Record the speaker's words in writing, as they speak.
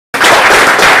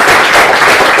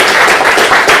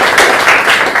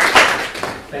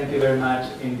Thank you very much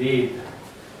indeed.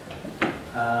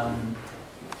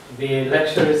 The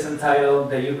lecture is entitled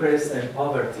The Eucharist and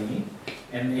Poverty,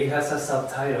 and it has a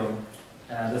subtitle.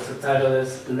 The subtitle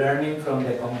is Learning from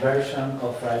the Conversion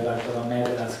of Fray Bartolomé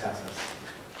de las Casas.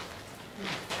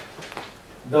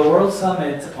 The World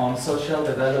Summit on Social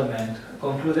Development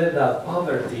concluded that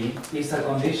poverty is a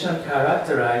condition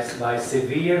characterized by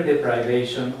severe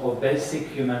deprivation of basic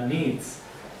human needs,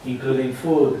 including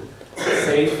food,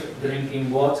 safe drinking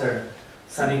water,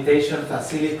 sanitation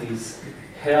facilities,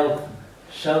 health,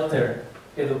 shelter,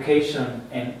 education,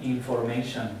 and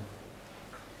information.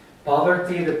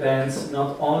 Poverty depends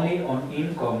not only on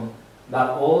income, but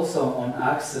also on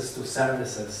access to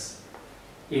services.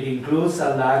 It includes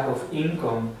a lack of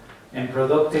income and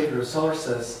productive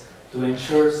resources to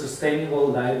ensure sustainable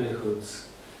livelihoods,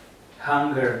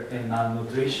 hunger and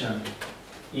malnutrition,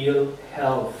 ill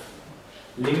health,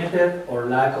 limited or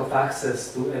lack of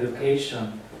access to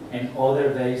education and other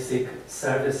basic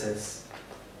services,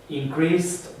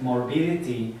 increased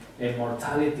morbidity and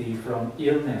mortality from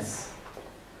illness,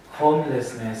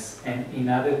 homelessness and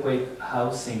inadequate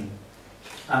housing,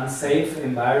 unsafe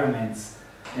environments,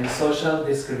 and social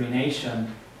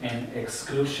discrimination and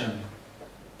exclusion.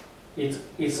 It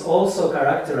is also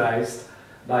characterized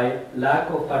by lack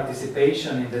of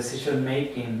participation in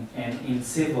decision-making and in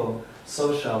civil,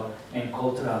 social, and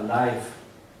cultural life.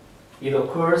 It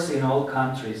occurs in all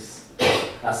countries,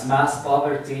 as mass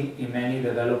poverty in many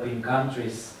developing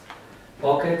countries,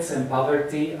 pockets and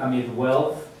poverty amid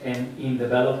wealth and in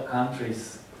developed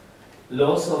countries,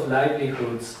 loss of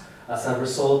livelihoods as a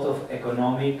result of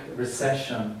economic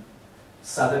recession,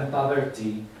 sudden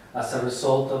poverty as a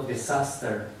result of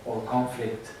disaster or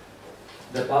conflict,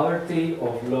 the poverty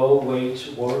of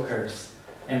low-wage workers,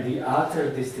 and the utter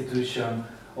destitution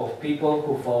of people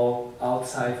who fall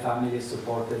outside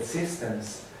family-supported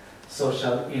systems,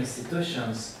 social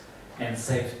institutions, and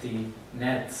safety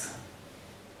nets.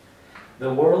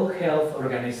 The World Health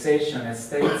Organization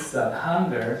states that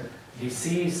hunger,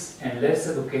 disease, and less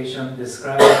education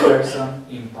describe a person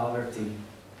in poverty.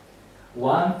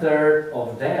 1/3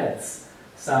 of deaths,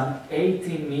 some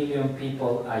 18 million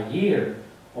people a year,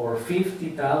 or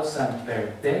 50,000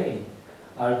 per day,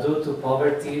 are due to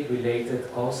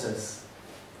poverty-related causes.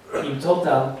 In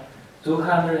total,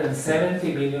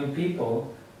 270 million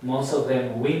people, most of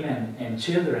them women and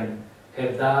children,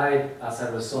 have died as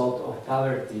a result of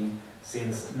poverty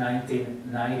since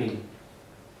 1990.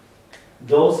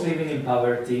 Those living in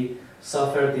poverty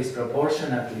suffer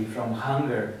disproportionately from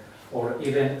hunger or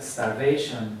even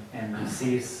starvation and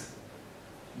disease.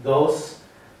 Those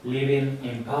living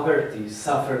in poverty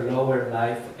suffer lower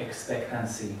life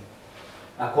expectancy.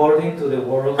 According to the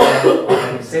World Health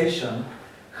Organization,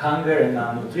 hunger and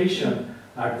malnutrition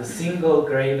are the single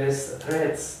gravest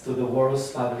threats to the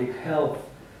world's public health,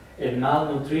 and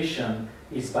malnutrition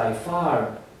is by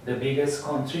far the biggest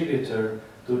contributor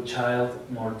to child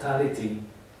mortality,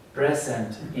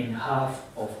 present in half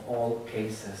of all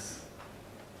cases.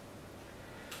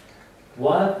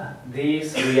 What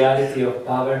this reality of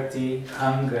poverty,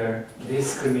 hunger,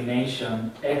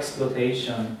 discrimination,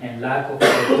 exploitation, and lack of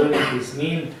opportunities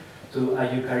mean to a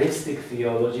Eucharistic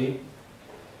theology?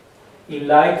 In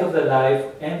light of the life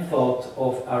and thought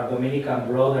of our Dominican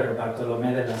brother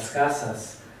Bartolomé de las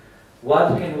Casas,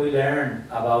 what can we learn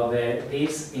about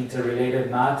these interrelated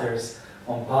matters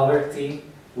on poverty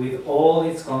with all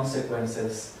its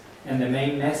consequences and the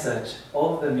main message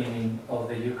of the meaning of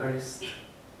the Eucharist?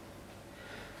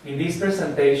 In this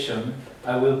presentation,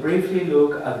 I will briefly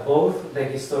look at both the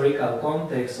historical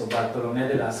context of Bartolomé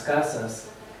de las Casas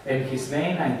and his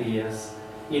main ideas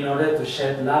in order to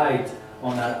shed light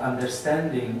on our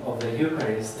understanding of the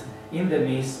Eucharist in the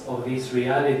midst of this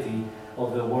reality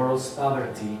of the world's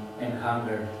poverty and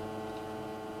hunger.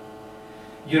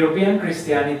 European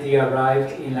Christianity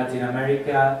arrived in Latin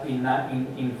America in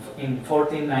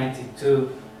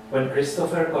 1492 when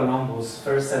Christopher Columbus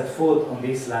first set foot on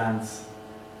these lands.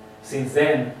 Since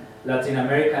then, Latin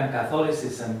American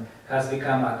Catholicism has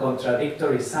become a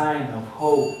contradictory sign of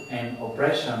hope and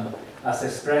oppression as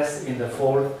expressed in the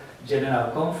Fourth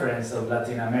General Conference of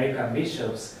Latin American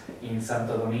Bishops in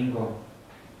Santo Domingo.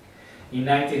 In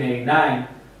 1989,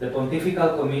 the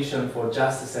Pontifical Commission for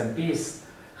Justice and Peace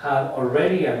had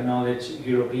already acknowledged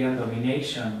European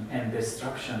domination and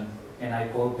destruction, and I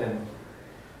quote them,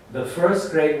 "The first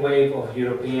great wave of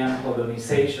European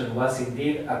colonization was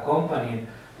indeed accompanied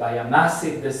by a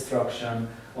massive destruction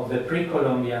of the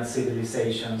pre-Columbian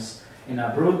civilizations and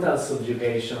a brutal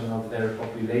subjugation of their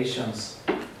populations.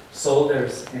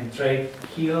 Soldiers and trade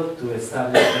killed to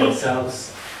establish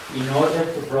themselves in order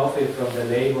to profit from the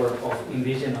labor of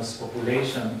indigenous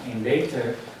population and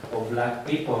later of black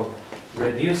people,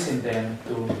 reducing them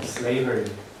to slavery.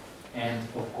 End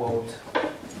of quote.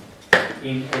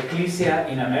 In Ecclesia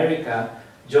in America,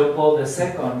 John Paul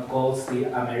II calls the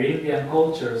Amerindian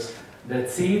cultures the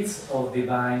seeds of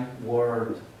divine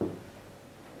word.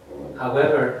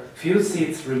 However, few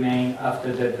seeds remain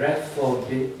after the dreadful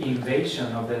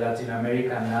invasion of the Latin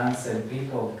American lands and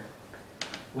people.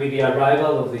 With the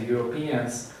arrival of the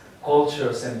Europeans,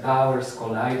 cultures and powers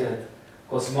collided,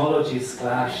 cosmologies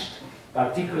clashed,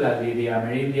 particularly the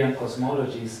Amerindian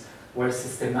cosmologies were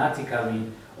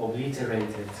systematically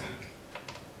obliterated.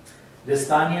 The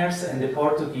Spaniards and the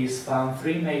Portuguese found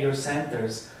three major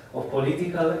centers of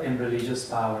political and religious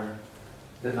power: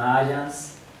 the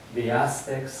Mayans, the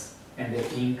Aztecs, and the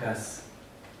Incas.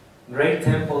 Great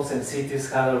temples and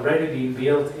cities had already been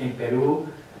built in Peru,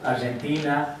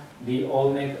 Argentina, the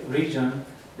Olmec region,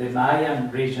 the Mayan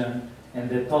region, and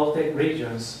the Toltec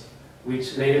regions,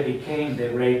 which later became the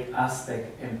great Aztec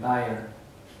Empire.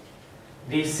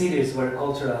 These cities were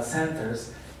cultural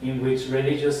centers in which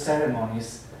religious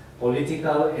ceremonies,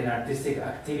 political and artistic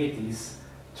activities,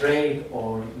 trade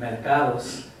or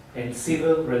mercados, and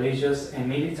civil, religious, and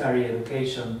military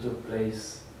education took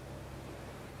place.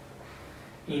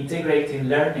 Integrating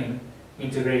learning,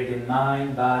 integrating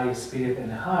mind, body, spirit,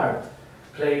 and heart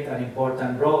played an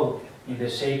important role in the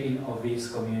shaping of these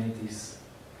communities.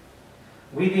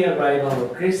 With the arrival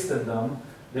of Christendom,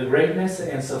 the greatness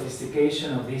and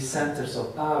sophistication of these centers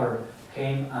of power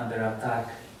came under attack.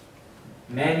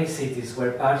 Many cities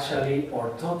were partially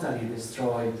or totally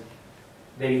destroyed.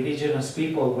 The indigenous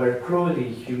people were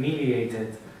cruelly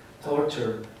humiliated,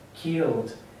 tortured,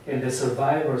 killed, and the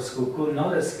survivors who could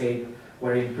not escape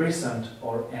were imprisoned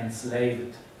or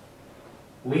enslaved.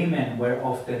 Women were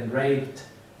often raped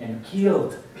and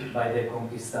killed by the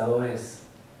conquistadores.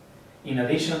 In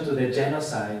addition to the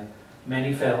genocide,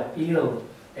 many fell ill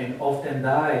and often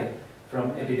died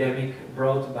from epidemic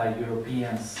brought by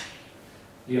Europeans.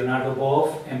 Leonardo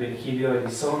Boff and Virgilio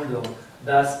Elizondo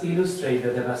thus illustrate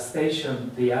the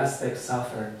devastation the Aztecs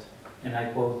suffered, and I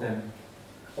quote them: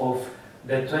 "Of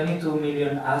the 22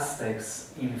 million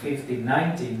Aztecs in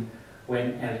 1519,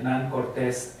 when Hernán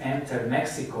Cortés entered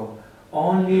Mexico,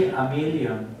 only 1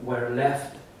 million were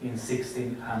left in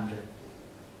 1600.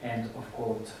 End of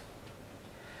quote.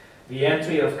 The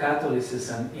entry of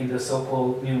Catholicism in the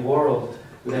so-called New World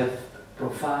left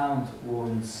profound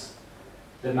wounds.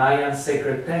 The Mayan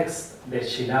sacred text, the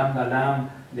Shilam Balam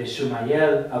de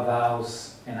Shumayel,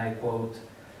 avows, and I quote,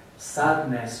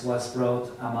 "Sadness was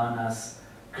brought among us,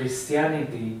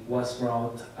 Christianity was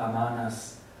brought among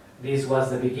us. This was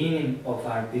the beginning of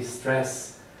our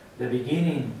distress, the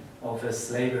beginning of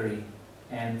slavery."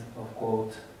 End of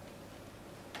quote.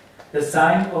 The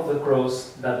sign of the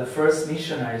cross that the first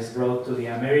missionaries brought to the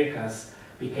Americas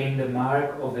became the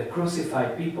mark of the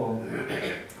crucified people,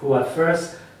 who at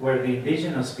first were the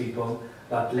indigenous people,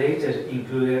 but later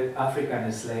included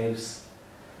African slaves.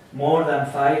 More than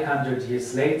 500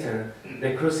 years later,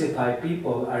 the crucified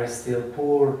people are still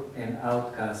poor and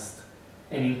outcast,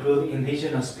 and include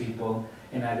indigenous people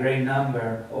and a great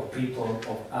number of people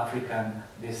of African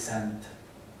descent.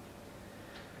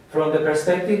 From the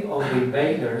perspective of the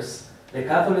invaders, the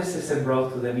Catholicism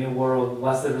brought to the New World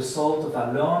was the result of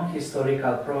a long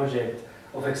historical project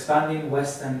of expanding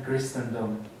Western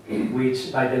Christendom,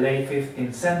 which by the late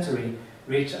 15th century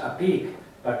reached a peak,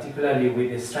 particularly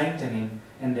with the strengthening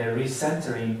and the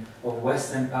recentering of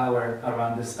Western power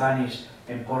around the Spanish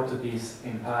and Portuguese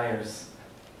empires.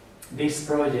 This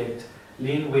project,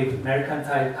 linked with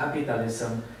mercantile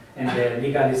capitalism and the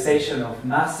legalization of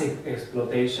massive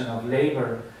exploitation of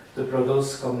labor to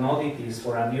produce commodities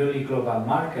for a newly global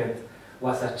market,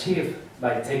 was achieved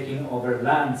by taking over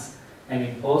lands and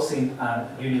imposing a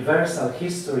universal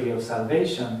history of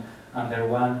salvation under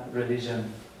one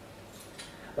religion.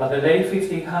 By the late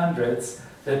 1500s,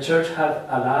 the Church had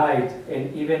allied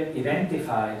and even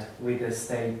identified with the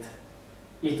state.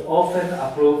 It often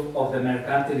approved of the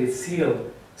mercantilist seal,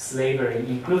 slavery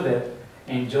included,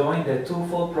 and joined the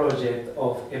twofold project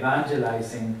of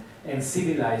evangelizing and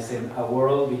civilizing a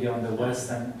world beyond the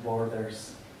Western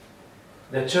borders.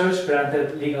 The Church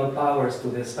granted legal powers to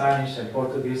the Spanish and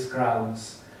Portuguese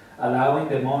crowns, allowing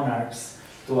the monarchs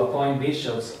to appoint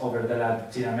bishops over the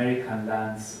Latin American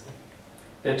lands.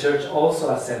 The Church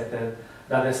also accepted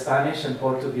that the Spanish and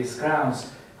Portuguese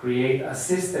crowns create a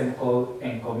system called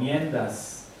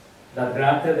encomiendas that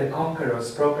granted the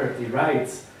conquerors property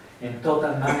rights and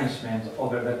total management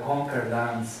over the conquered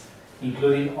lands,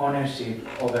 including ownership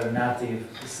over native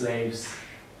slaves.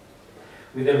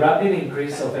 With the rapid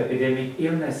increase of epidemic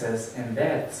illnesses and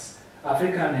deaths,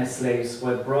 African slaves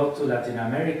were brought to Latin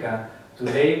America to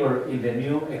labor in the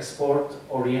new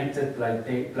export-oriented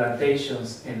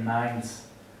plantations and mines.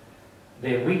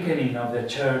 The weakening of the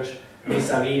church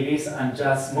vis-à-vis these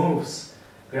unjust moves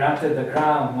granted the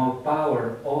crown more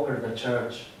power over the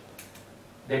church.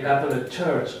 The Catholic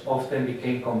Church often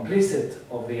became complicit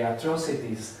of the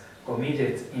atrocities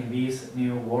committed in this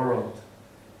new world.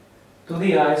 To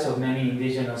the eyes of many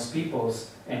indigenous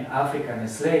peoples and African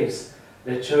slaves,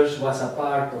 the church was a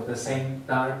part of the same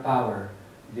dark power,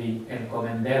 the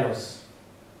encomenderos.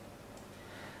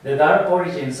 The dark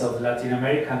origins of Latin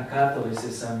American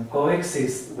Catholicism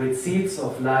coexist with seeds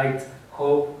of light,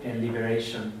 hope, and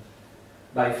liberation.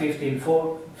 By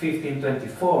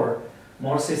 1524,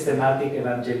 more systematic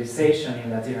evangelization in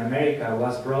Latin America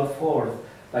was brought forth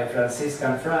by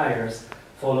Franciscan friars,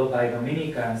 followed by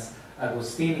Dominicans,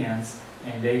 Augustinians,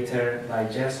 and later by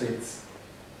Jesuits.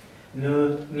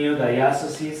 New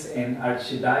dioceses and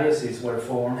archdioceses were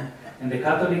formed, and the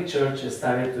Catholic Church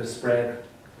started to spread.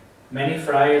 Many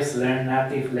friars learned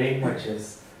native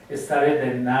languages, studied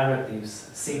the narratives,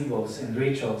 symbols, and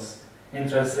rituals, and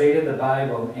translated the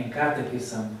Bible and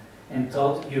Catechism, and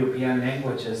taught European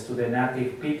languages to the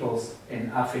native peoples and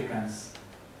Africans.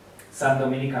 Some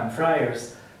Dominican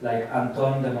friars, like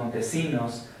Anton de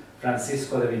Montesinos,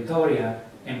 Francisco de Vitoria,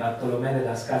 and Bartolomé de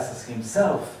las Casas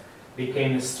himself,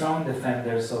 became strong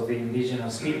defenders of the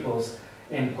indigenous peoples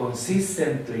and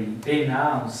consistently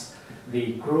denounced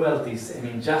the cruelties and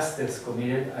injustice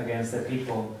committed against the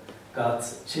people,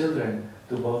 God's children,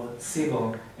 to both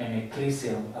civil and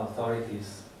ecclesial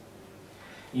authorities.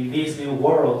 In this new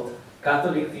world,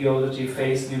 Catholic theology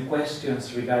faced new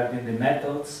questions regarding the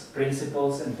methods,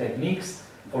 principles, and techniques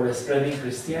for spreading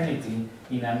Christianity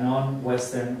in a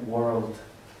non-Western world.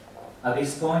 At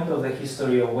this point of the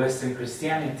history of Western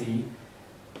Christianity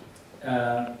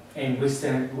and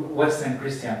Western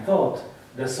Christian thought,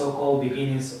 the so-called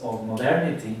beginnings of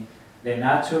modernity, the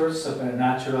nature,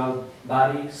 supernatural,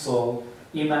 body, soul,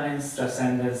 immanence,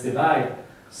 transcendence divide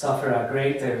suffer a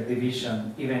greater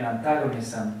division, even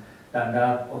antagonism, than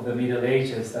that of the Middle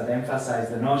Ages that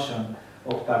emphasized the notion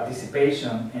of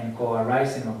participation and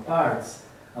co-arising of parts,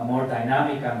 a more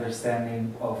dynamic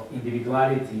understanding of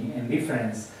individuality and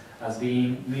difference as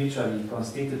being mutually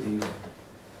constitutive.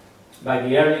 By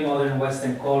the early modern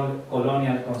Western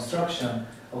colonial construction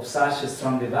of such a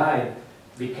strong divide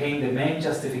became the main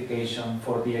justification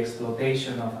for the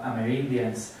exploitation of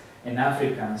Amerindians and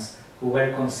Africans who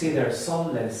were considered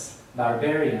soulless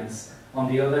barbarians on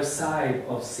the other side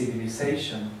of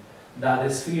civilization,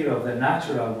 that sphere of the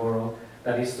natural world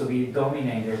that is to be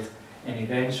dominated and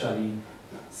eventually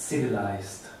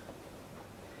civilized.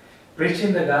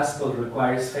 Preaching the gospel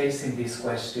requires facing these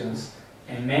questions,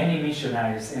 and many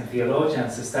missionaries and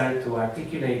theologians started to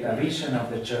articulate a vision of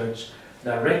the church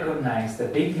that recognized the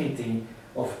dignity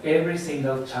of every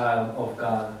single child of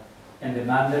God and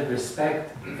demanded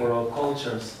respect for all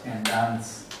cultures and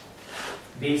lands.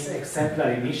 These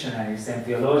exemplary missionaries and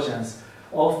theologians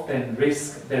often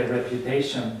risked their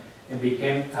reputation and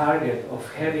became target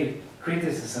of heavy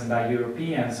criticism by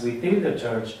Europeans within the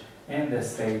church and the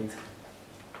state.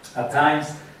 At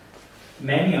times,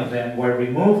 many of them were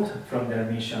removed from their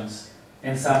missions,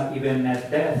 and some even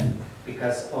met death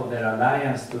because of their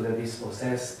alliance to the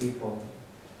dispossessed people.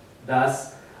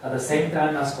 Thus, at the same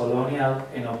time as colonial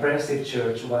and oppressive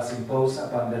church was imposed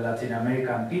upon the Latin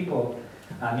American people,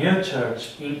 a new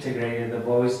church integrated the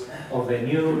voice of the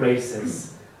new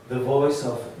races, the voice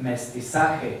of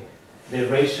mestizaje, the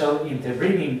racial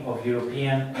interbreeding of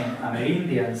European and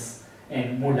Amerindians,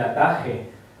 and mulataje,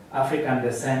 African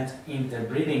descent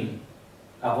interbreeding,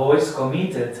 a voice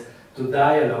committed to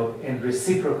dialogue and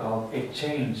reciprocal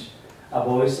exchange, a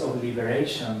voice of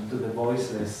liberation to the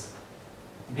voiceless.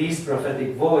 This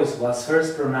prophetic voice was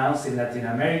first pronounced in Latin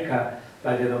America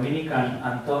by the Dominican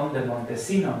Anton de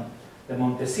Montesinos,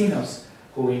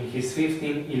 who in his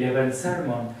 1511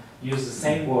 sermon used the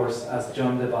same words as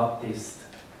John the Baptist,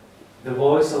 the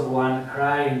voice of one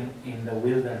crying in the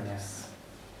wilderness.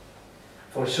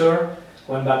 For sure,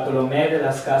 when Bartolomé de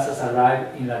las Casas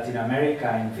arrived in Latin America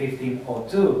in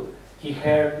 1502, he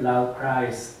heard loud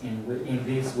cries in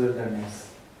this wilderness.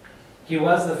 He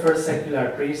was the first secular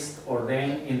priest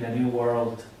ordained in the New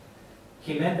World.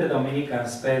 He met the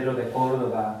Dominicans Pedro de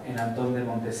Córdoba and Antón de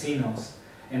Montesinos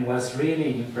and was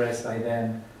really impressed by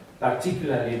them,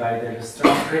 particularly by their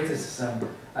strong criticism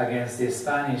against the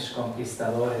Spanish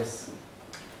conquistadores.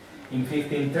 In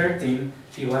 1513,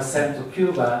 he was sent to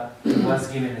Cuba and was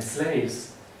given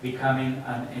slaves, becoming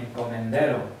an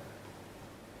encomendero.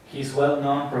 His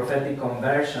well-known prophetic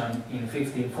conversion in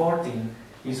 1514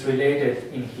 is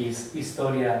related in his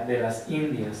Historia de las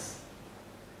Indias.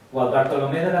 While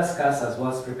Bartolomé de las Casas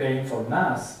was preparing for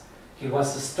Mass, he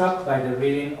was struck by the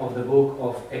reading of the book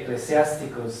of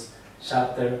Ecclesiasticus,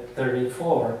 chapter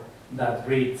 34, that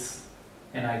reads,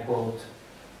 and I quote,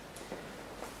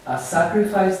 "A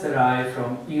sacrifice derived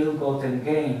from ill-gotten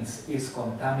gains is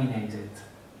contaminated,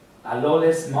 a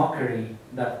lawless mockery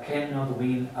that cannot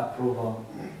win approval.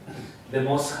 The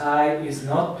Most High is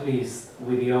not pleased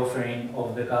with the offering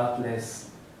of the godless,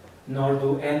 nor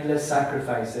do endless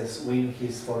sacrifices win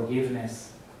his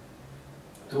forgiveness.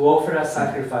 To offer a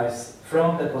sacrifice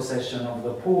from the possession of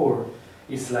the poor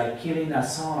is like killing a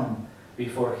son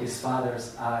before his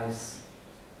father's eyes.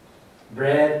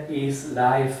 Bread is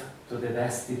life to the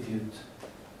destitute,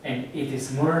 and it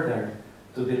is murder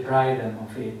to deprive them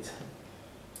of it.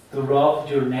 To rob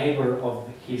your neighbor of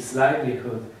his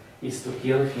livelihood is to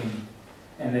kill him,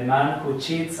 and the man who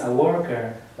cheats a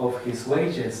worker of his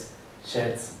wages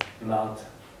sheds blood."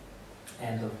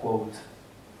 End of quote.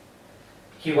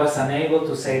 He was unable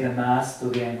to say the Mass to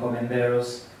the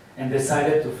encomenderos and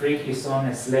decided to free his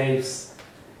own slaves,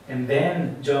 and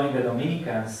then joined the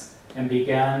Dominicans and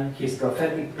began his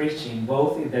prophetic preaching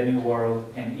both in the New World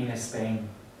and in Spain.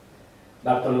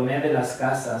 Bartolomé de las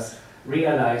Casas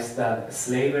realized that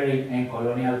slavery and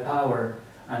colonial power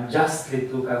unjustly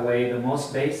took away the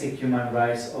most basic human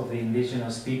rights of the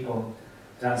indigenous people,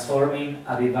 transforming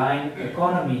a divine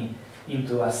economy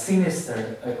into a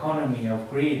sinister economy of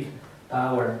greed,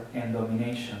 power, and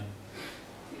domination.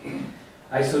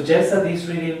 I suggest that this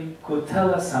reading could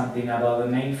tell us something about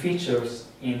the main features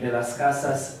in de las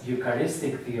Casas'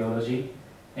 Eucharistic theology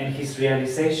and his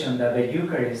realization that the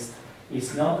Eucharist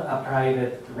is not a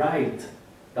private rite,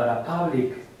 but a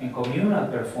public and communal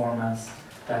performance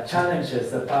that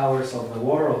challenges the powers of the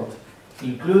world,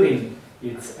 including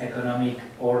its economic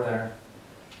order.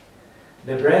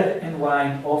 The bread and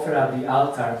wine offered at the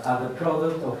altar are the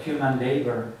product of human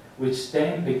labor, which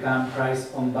then become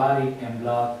Christ's own body and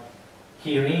blood.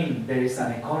 Herein there is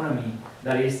an economy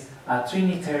that is a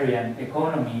Trinitarian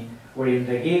economy, wherein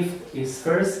the gift is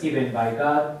first given by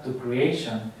God to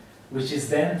creation, which is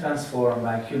then transformed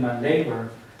by human labor,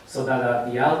 so that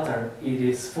at the altar it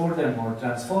is furthermore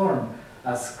transformed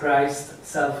as Christ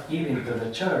self-giving to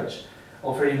the Church,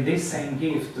 offering this same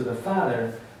gift to the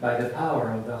Father by the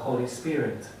power of the Holy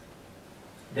Spirit.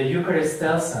 The Eucharist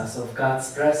tells us of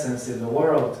God's presence in the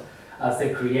world as the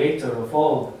Creator of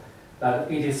all,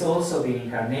 but it is also the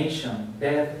incarnation,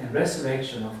 death, and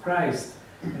resurrection of Christ,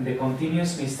 and the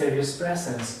continuous mysterious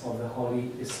presence of the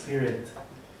Holy Spirit.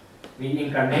 The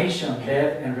incarnation,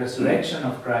 death, and resurrection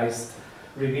of Christ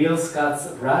reveals God's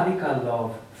radical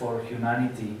love for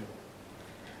humanity.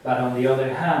 But on the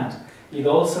other hand, it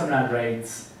also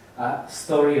narrates a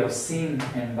story of sin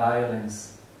and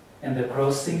violence, and the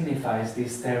cross signifies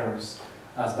these terrors,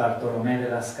 as Bartolomé de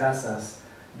las Casas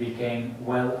became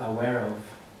well aware of.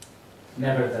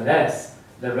 Nevertheless,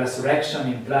 the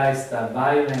resurrection implies that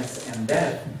violence and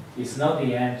death is not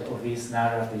the end of this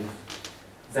narrative.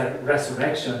 The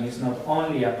resurrection is not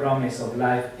only a promise of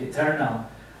life eternal,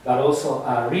 but also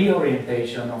a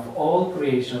reorientation of all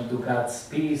creation to God's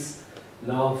peace,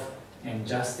 love, and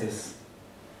justice.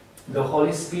 The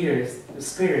Holy Spirit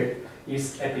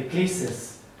is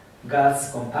epiklesis,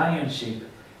 God's companionship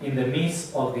in the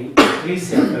midst of the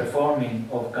ecclesia performing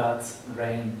of God's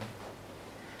reign.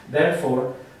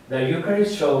 Therefore, the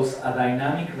Eucharist shows a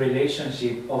dynamic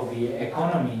relationship of the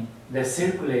economy, the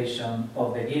circulation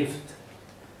of the gift.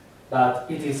 But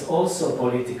it is also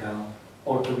political,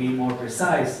 or to be more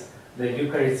precise, the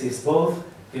Eucharist is both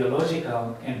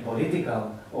theological and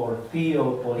political, or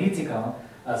theopolitical,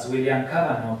 as William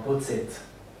Cavanaugh puts it.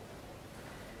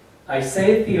 I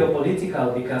say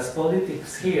theopolitical because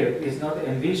politics here is not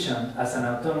envisioned as an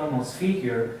autonomous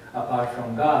figure apart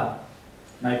from God.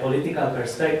 My political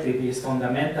perspective is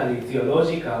fundamentally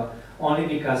theological only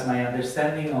because my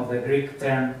understanding of the Greek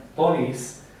term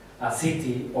polis, a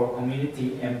city or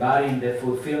community embodying the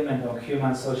fulfillment of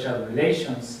human social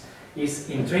relations, is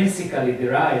intrinsically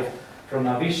derived from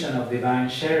a vision of divine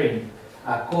sharing,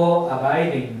 a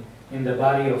co-abiding in the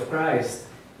body of Christ,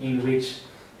 which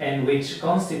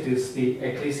constitutes the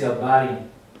ecclesial body,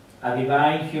 a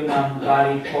divine human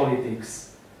body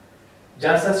politics.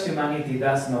 Just as humanity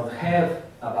does not have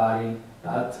a body,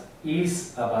 but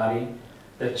is a body,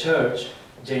 the Church,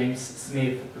 James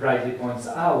Smith rightly points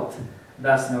out,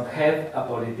 does not have a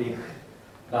politic,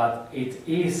 but it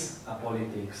is a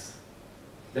politics.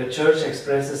 The Church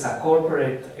expresses a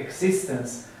corporate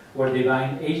existence where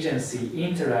divine agency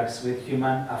interacts with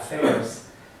human affairs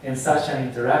and such an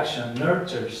interaction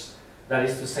nurtures, that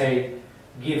is to say,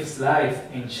 gives life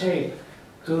and shape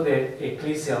to the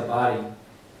ecclesial body.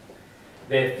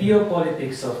 The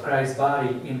theopolitics of Christ's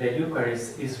body in the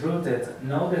Eucharist is rooted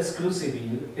not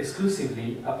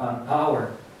exclusively upon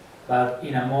power, but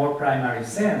in a more primary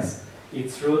sense,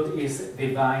 its root is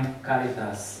divine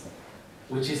caritas,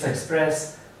 which is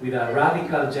expressed with a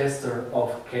radical gesture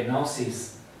of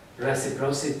kenosis,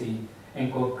 reciprocity,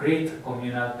 and concrete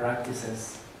communal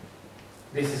practices.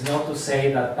 This is not to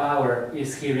say that power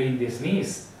is herein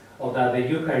dismissed, or that the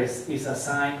Eucharist is a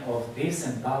sign of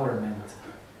disempowerment.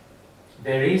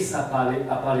 There is a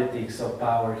politics of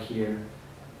power here,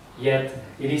 yet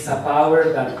it is a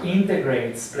power that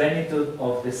integrates plenitude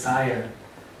of desire,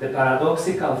 the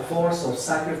paradoxical force of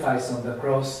sacrifice on the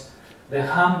cross, the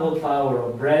humble power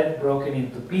of bread broken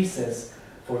into pieces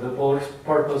for the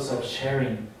purpose of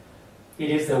sharing. It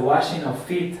is the washing of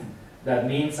feet that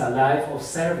means a life of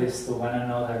service to one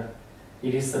another.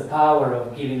 It is the power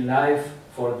of giving life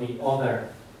for the other.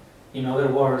 In other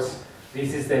words,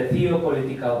 this is the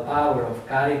theopolitical power of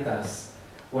caritas,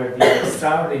 where the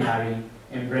extraordinary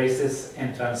embraces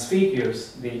and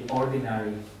transfigures the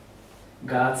ordinary.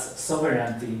 God's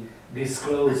sovereignty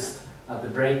disclosed at the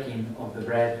breaking of the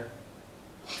bread.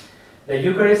 The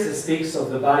Eucharist speaks of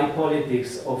the body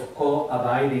politics of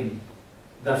co-abiding,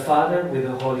 the Father with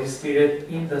the Holy Spirit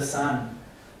in the Son,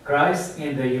 Christ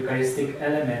in the Eucharistic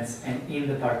elements and in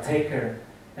the partaker,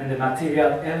 and the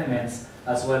material elements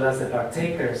as well as the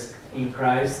partakers in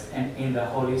Christ and in the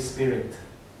Holy Spirit.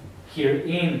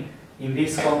 Herein, in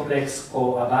this complex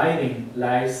co-abiding,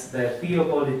 lies the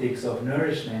theopolitics of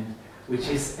nourishment, which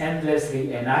is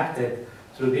endlessly enacted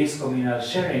through this communal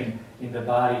sharing in the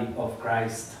body of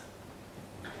Christ.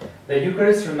 The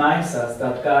Eucharist reminds us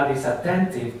that God is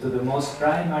attentive to the most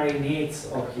primary needs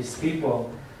of His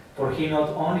people, for He not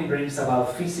only brings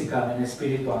about physical and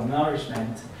spiritual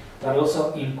nourishment, but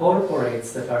also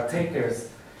incorporates the partakers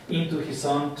into His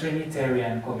own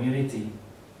Trinitarian community.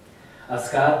 As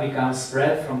God becomes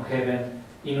bread from heaven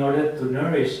in order to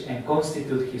nourish and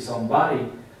constitute His own body,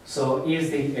 so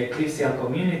is the ecclesial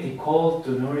community called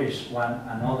to nourish one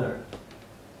another.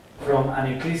 From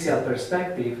an ecclesial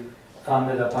perspective,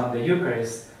 founded upon the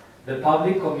Eucharist, the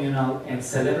public communal and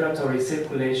celebratory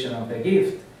circulation of the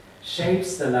gift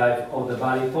shapes the life of the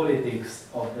body politics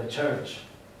of the Church.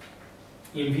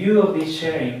 In view of this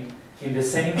sharing in the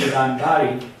same divine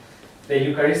body, the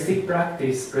Eucharistic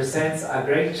practice presents a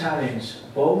great challenge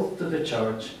both to the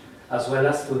Church as well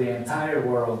as to the entire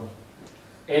world.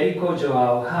 Érico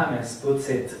João James puts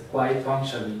it quite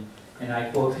punctually, and I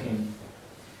quote him: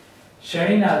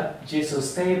 "Sharing at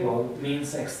Jesus' table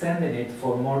means extending it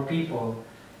for more people,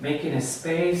 making a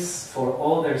space for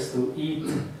others to eat,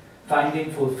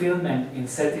 finding fulfillment in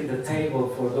setting the table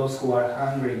for those who are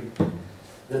hungry.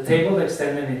 The table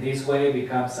extended in this way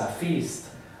becomes a feast,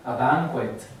 a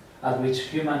banquet, at which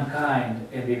humankind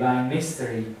and divine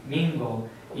mystery mingle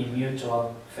in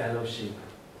mutual fellowship."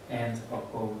 End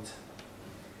of quote.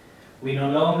 We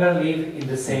no longer live in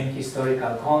the same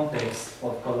historical context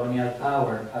of colonial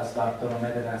power as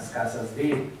Bartolomé de las Casas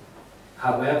did.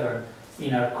 However,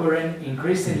 in our current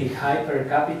increasingly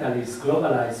hyper-capitalist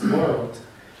globalized world,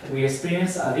 we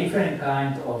experience a different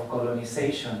kind of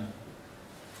colonization.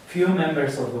 Few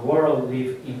members of the world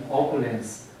live in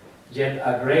opulence, yet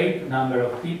a great number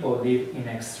of people live in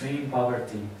extreme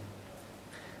poverty.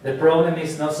 The problem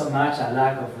is not so much a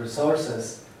lack of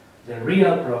resources. The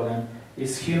real problem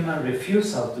is human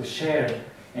refusal to share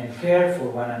and care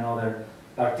for one another,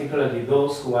 particularly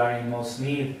those who are in most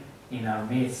need in our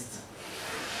midst.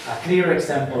 A clear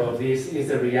example of this is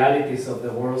the realities of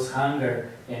the world's hunger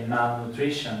and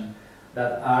malnutrition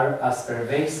that are as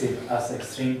pervasive as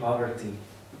extreme poverty.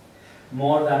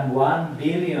 More than 1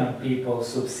 billion people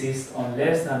subsist on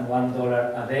less than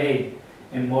 $1 a day,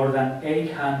 and more than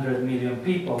 800 million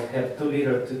people have too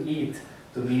little to eat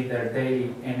to meet their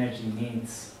daily energy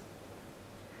needs.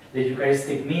 The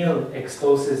Eucharistic meal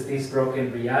exposes these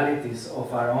broken realities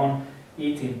of our own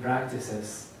eating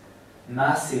practices: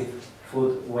 massive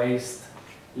food waste,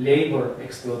 labor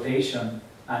exploitation,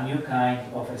 a new kind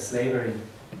of slavery,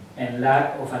 and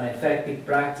lack of an effective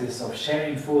practice of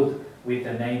sharing food with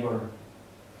the neighbor.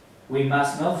 We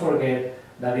must not forget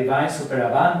that divine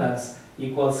superabundance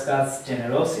equals God's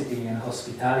generosity and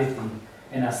hospitality,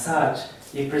 and as such,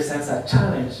 it presents a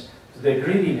challenge to the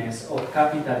greediness of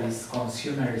capitalist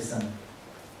consumerism.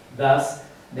 Thus,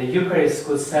 the Eucharist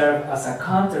could serve as a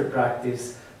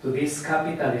counter-practice to this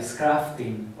capitalist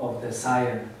crafting of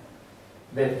desire.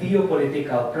 The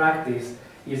theopolitical practice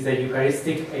is the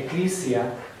Eucharistic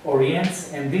ecclesia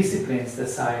orients and disciplines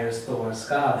desires towards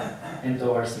God and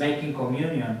towards making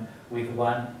communion with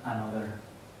one another.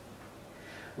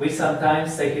 We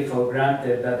sometimes take it for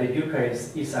granted that the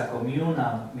Eucharist is a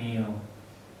communal meal.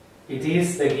 It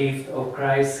is the gift of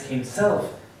Christ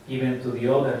himself given to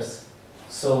the others.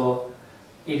 So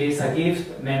it is a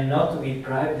gift meant not to be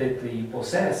privately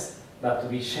possessed, but to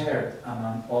be shared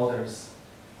among others.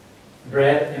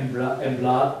 Bread and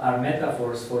blood are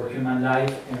metaphors for human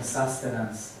life and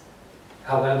sustenance.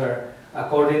 However,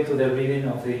 according to the reading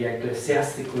of the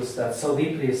Ecclesiasticus that so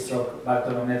deeply struck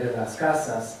Bartolomé de las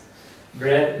Casas,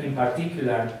 bread in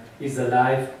particular is the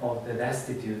life of the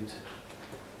destitute.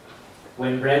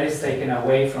 When bread is taken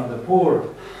away from the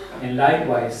poor, and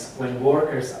likewise when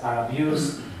workers are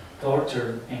abused,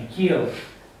 tortured, and killed,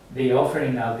 the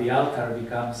offering at the altar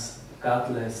becomes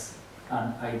godless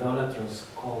and idolatrous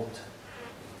cult.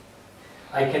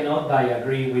 I cannot but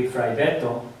agree with Fray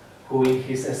Beto, who in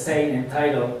his essay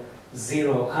entitled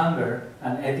Zero Hunger,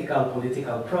 an Ethical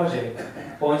Political Project,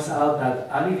 points out that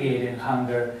alleviating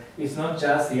hunger is not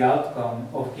just the outcome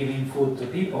of giving food to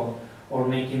people or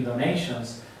making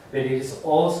donations, but it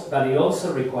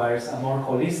also requires a more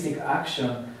holistic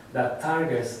action that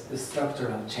targets the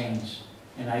structural change.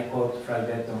 And I quote Fray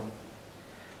Beto,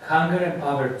 "Hunger and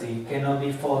poverty cannot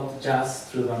be fought just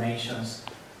through donations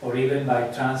or even by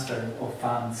transfer of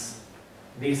funds.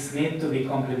 These need to be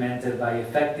complemented by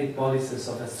effective policies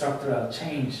of structural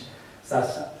change,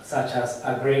 such as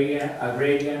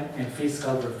agrarian and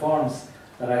fiscal reforms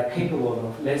that are capable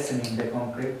of lessening the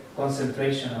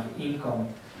concentration of income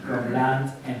from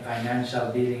land and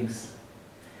financial dealings.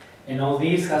 And all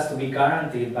this has to be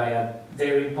guaranteed by a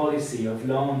daring policy of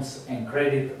loans and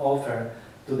credit offered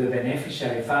to the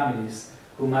beneficiary families,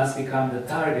 who must become the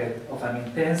target of an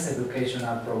intense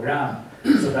educational program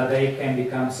so that they can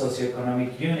become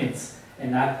socioeconomic units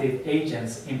and active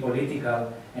agents in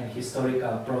political and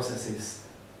historical processes."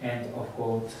 End of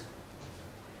quote.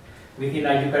 Within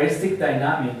a Eucharistic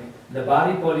dynamic, the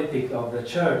body politic of the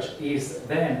Church is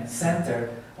then centered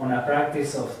on a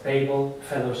practice of table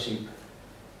fellowship,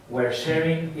 where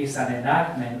sharing is an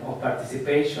enactment of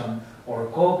participation or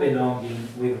co-belonging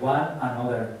with one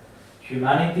another,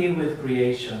 humanity with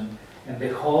creation, and the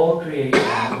whole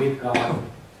creation with God.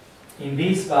 In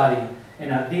this body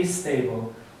and at this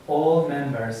table, all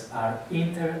members are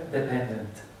interdependent.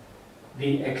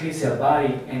 The ecclesial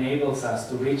body enables us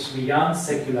to reach beyond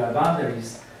secular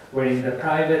boundaries, where in the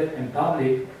private and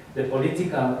public, the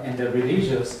political and the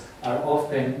religious are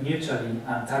often mutually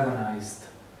antagonized.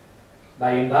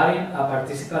 By embodying a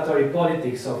participatory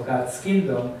politics of God's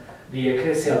kingdom, the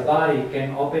ecclesial body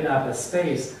can open up a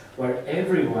space where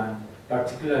everyone,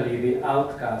 particularly the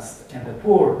outcast and the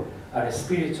poor, are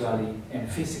spiritually and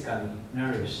physically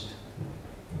nourished.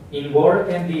 In word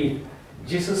and deed,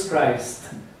 Jesus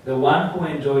Christ, the one who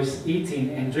enjoys eating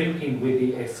and drinking with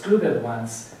the excluded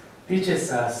ones,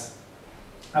 teaches us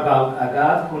about a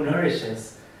God who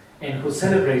nourishes and who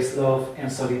celebrates love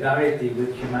and solidarity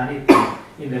with humanity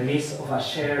in the midst of a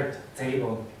shared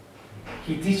table.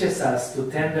 He teaches us to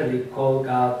tenderly call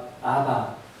God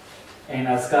Abba, and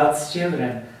as God's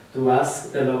children, to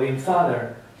ask the loving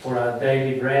Father for our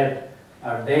daily bread,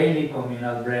 our daily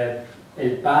communal bread,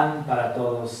 el pan para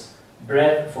todos,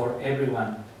 bread for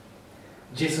everyone.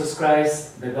 Jesus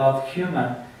Christ, the God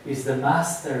human, is the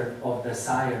master of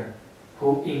desire,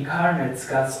 who incarnates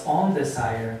God's own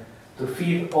desire to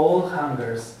feed all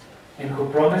hungers, and who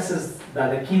promises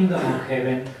that the kingdom of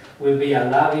heaven will be a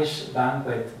lavish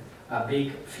banquet, a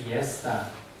big fiesta.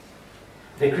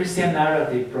 The Christian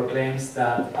narrative proclaims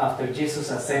that after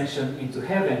Jesus' ascension into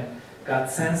heaven, God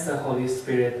sends the Holy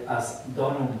Spirit as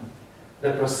donum,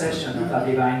 the procession of a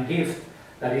divine gift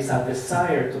that is a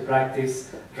desire to practice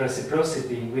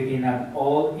reciprocity within an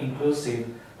all-inclusive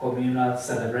communal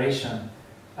celebration,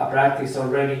 a practice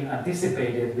already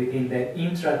anticipated within the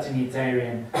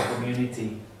intra-Trinitarian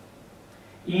community.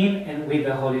 In and with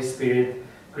the Holy Spirit,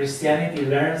 Christianity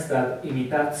learns that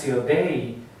imitatio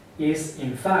Dei is,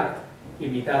 in fact,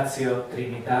 imitatio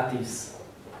Trinitatis.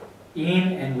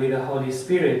 In and with the Holy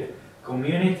Spirit,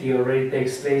 community already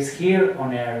takes place here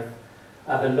on earth,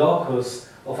 at the locus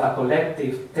of a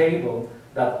collective table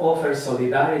that offers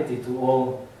solidarity to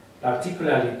all,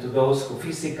 particularly to those who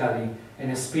physically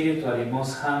and spiritually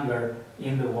most hunger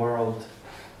in the world.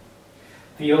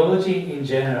 Theology in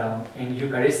general, and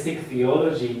Eucharistic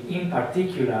theology in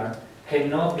particular,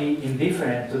 cannot be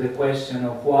indifferent to the question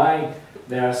of why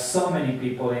there are so many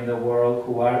people in the world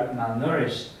who are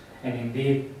malnourished and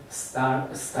indeed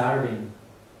starving.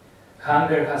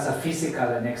 Hunger has a physical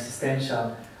and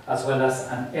existential, as well as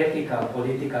an ethical,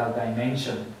 political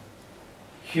dimension.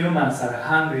 Humans are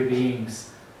hungry beings,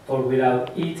 for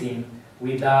without eating,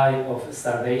 we die of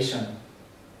starvation.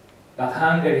 But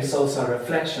hunger is also a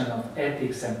reflection of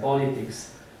ethics and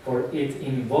politics, for it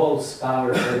involves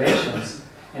power relations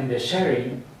and the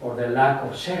sharing or the lack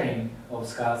of sharing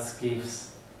of God's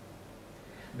gifts.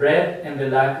 Bread and the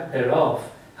lack thereof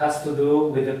has to do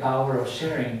with the power of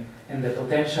sharing and the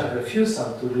potential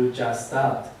refusal to do just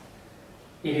that.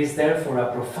 It is therefore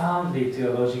a profoundly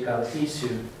theological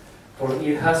issue, for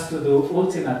it has to do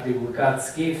ultimately with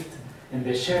God's gift and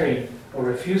the sharing or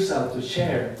refusal to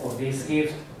share of this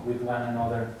gift with one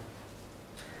another.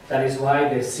 That is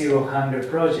why the Zero Hunger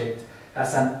Project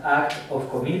has an act of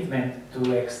commitment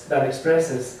that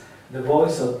expresses the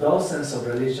voice of dozens of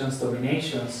religious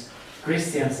dominations,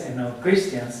 Christians and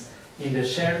non-Christians, in the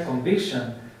shared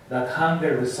conviction that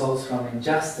hunger results from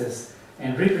injustice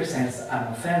and represents an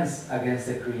offense against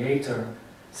the Creator,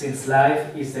 since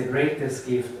life is the greatest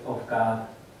gift of God.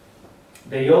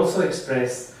 They also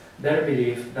express their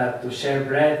belief that to share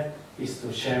bread is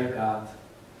to share God.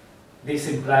 This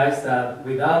implies that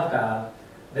without God,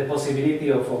 the possibility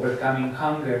of overcoming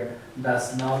hunger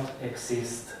does not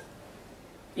exist.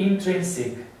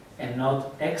 Intrinsic and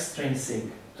not extrinsic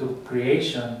to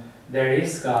creation, there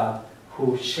is God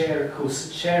whose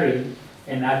sharing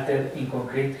enacted in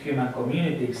concrete human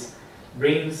communities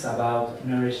brings about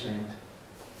nourishment.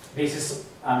 This is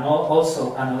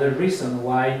also another reason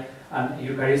why an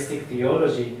Eucharistic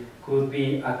theology could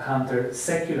be a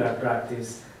counter-secular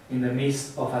practice in the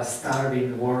midst of a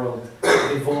starving world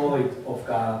devoid of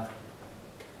God.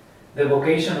 The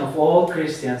vocation of all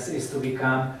Christians is to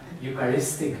become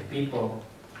Eucharistic people,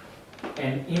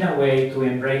 and in a way to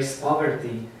embrace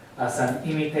poverty as an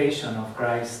imitation of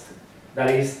Christ, that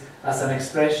is, as an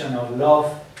expression of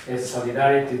love and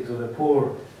solidarity to the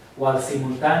poor, while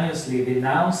simultaneously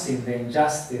denouncing the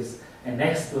injustice and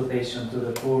exploitation to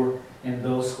the poor and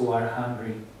those who are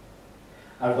hungry.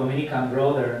 Our Dominican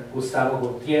brother, Gustavo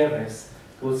Gutierrez,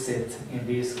 puts it in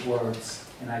these words,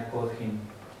 and I quote him: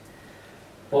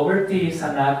 "Poverty is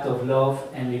an act of love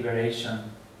and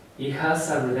liberation. It has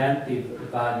a redemptive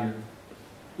value.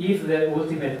 If the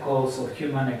ultimate cause of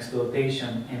human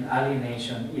exploitation and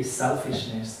alienation is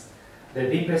selfishness, the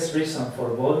deepest reason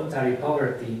for voluntary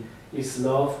poverty is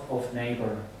love of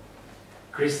neighbor.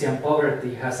 Christian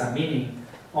poverty has a meaning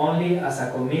only as a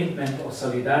commitment of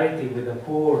solidarity with the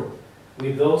poor,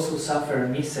 with those who suffer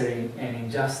misery and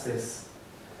injustice.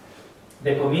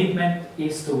 The commitment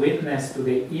is to witness to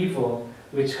the evil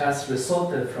which has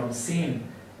resulted from sin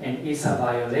and is a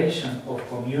violation of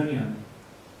communion.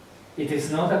 It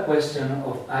is not a question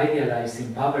of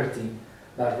idealizing poverty,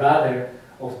 but rather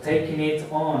of taking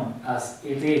it on as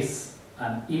it is,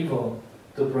 an evil,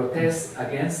 to protest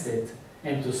against it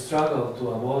and to struggle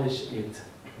to abolish it.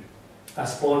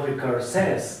 As Paul Ricoeur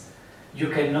says, you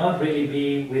cannot really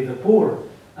be with the poor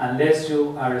unless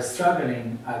you are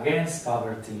struggling against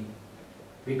poverty.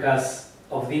 Because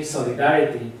of this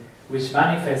solidarity, which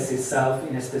manifests itself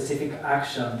in a specific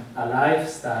action, a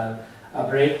lifestyle, a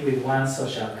break with one's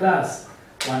social class,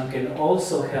 one can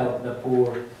also help the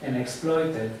poor and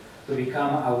exploited to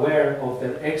become aware of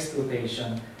their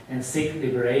exploitation and seek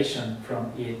liberation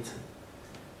from it.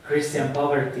 Christian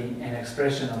poverty and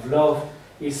expression of love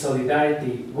is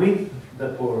solidarity with the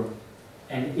poor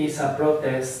and is a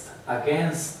protest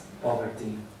against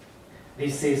poverty.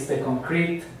 This is the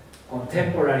concrete,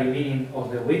 contemporary meaning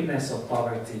of the witness of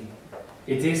poverty.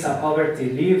 It is a poverty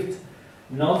lived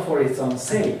not for its own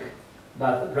sake,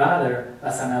 but rather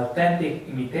as an authentic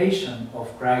imitation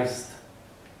of Christ.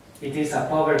 It is a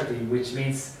poverty which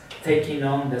means taking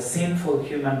on the sinful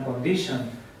human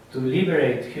condition to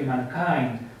liberate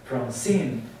humankind from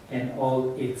sin and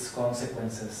all its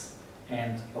consequences."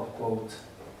 End of quote.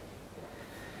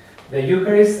 The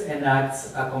Eucharist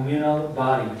enacts a communal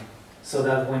body, so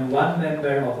that when one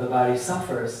member of the body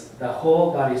suffers, the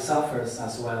whole body suffers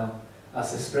as well,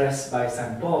 as expressed by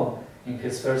St. Paul in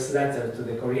his first letter to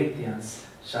the Corinthians,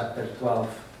 chapter 12.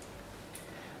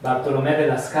 Bartolomé de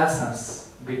las Casas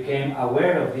became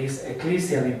aware of this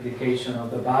ecclesial implication of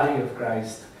the body of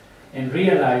Christ and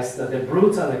realized that the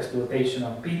brutal exploitation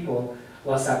of people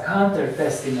was a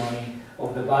counter-testimony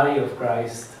of the body of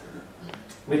Christ.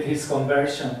 With his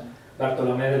conversion,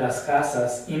 Bartolomé de las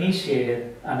Casas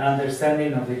initiated an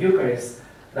understanding of the Eucharist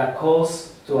that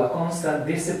calls to a constant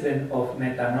discipline of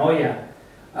metanoia,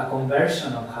 a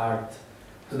conversion of heart,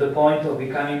 to the point of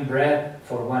becoming bread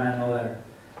for one another,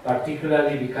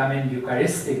 particularly becoming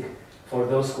Eucharistic for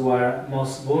those who are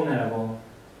most vulnerable,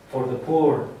 for the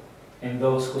poor, and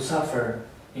those who suffer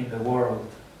in the world.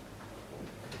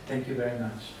 Thank you very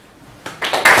much.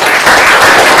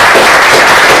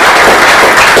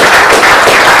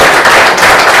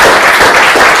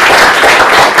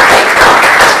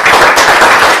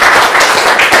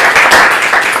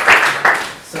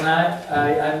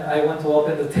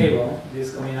 table,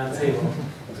 this communal table,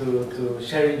 to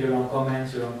sharing your own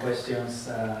comments, your own questions,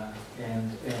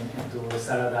 and to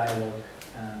start a dialogue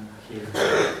here.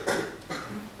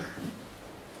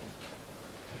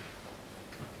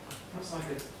 Perhaps I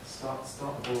could start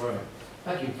the ball rolling.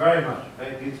 Thank you very much,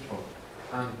 very beautiful,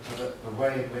 and for the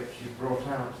way in which you brought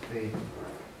out the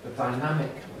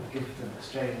dynamic of gift and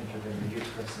exchange within the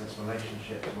Eucharist and its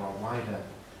relationship to our wider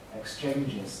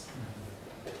exchanges.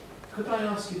 Could I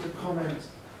ask you to comment,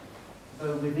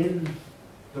 though, within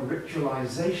the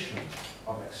ritualization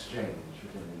of exchange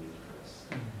within the Eucharist,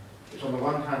 which on the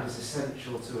one hand is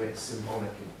essential to its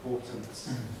symbolic importance,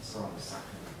 and so on, the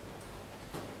sacrament,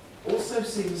 also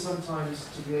seems sometimes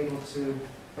to be able to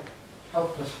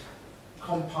help us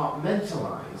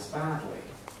compartmentalize badly,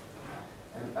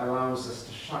 and allows us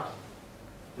to shut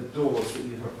the doors that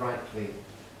you have rightly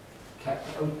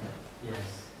kept open. Yes.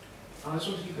 And I just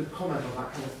wondered if you could comment on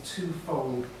that kind of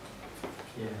twofold,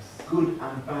 yes, good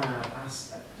and bad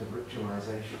aspect of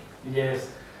ritualization. Yes.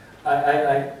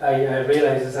 I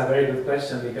realize it's a very good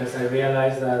question, because I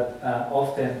realize that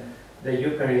often the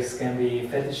Eucharist can be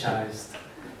fetishized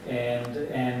and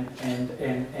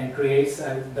creates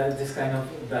this kind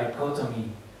of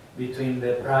dichotomy between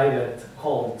the private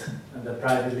cult and the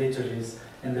private liturgies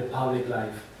and the public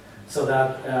life. So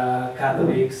that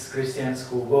Catholics, Christians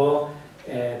who go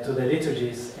to the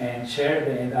liturgies and share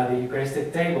at the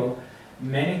Eucharistic table,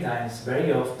 many times,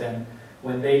 very often,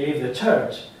 when they leave the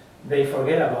church, they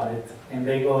forget about it and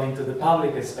they go into the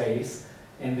public space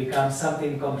and become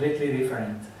something completely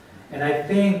different. And I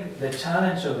think the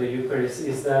challenge of the Eucharist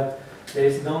is that there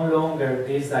is no longer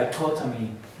this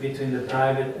dichotomy between the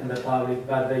private and the public,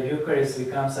 but the Eucharist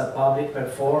becomes a public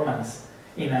performance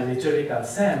in a liturgical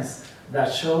sense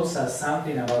that shows us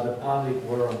something about the public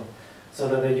world, so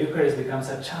that the Eucharist becomes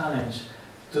a challenge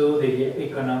to the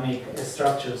economic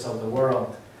structures of the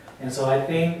world. And so I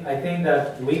think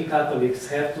that we Catholics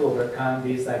have to overcome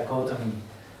this dichotomy,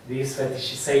 this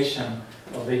fetishization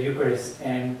of the Eucharist,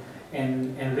 and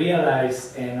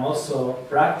realize and also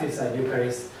practice a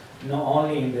Eucharist not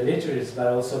only in the liturgies, but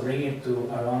also bring it to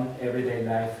our own everyday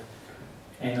life,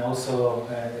 and also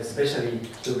especially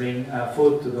to bring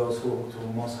food to those who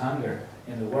most hunger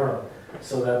in the world,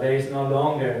 so that there is no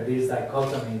longer this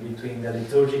dichotomy between the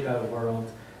liturgical world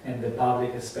and the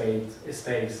public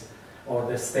space, or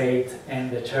the state and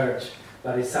the church,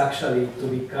 but it's actually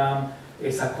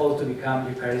it's a call to become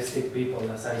Eucharistic people,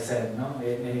 as I said, no?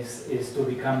 And it's to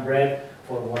become bread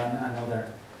for one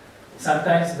another.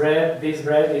 Sometimes this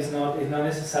bread is not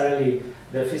necessarily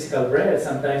the physical bread.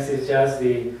 Sometimes it's just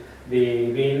the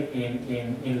being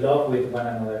in love with one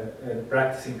another,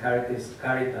 practicing caritas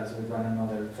with one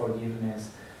another, forgiveness,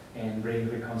 and bring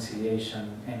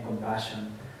reconciliation and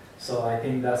compassion. So I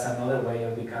think that's another way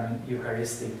of becoming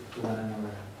Eucharistic to one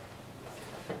another.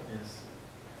 Yes,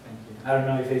 thank you. I don't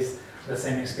know if it's the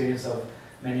same experience of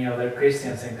many other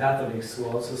Christians and Catholics who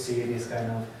also see this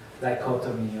kind of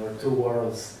dichotomy or two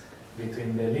worlds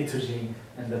between the liturgy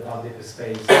and the public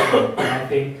space. And I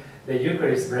think the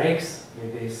Eucharist breaks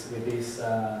with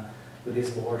these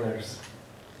borders.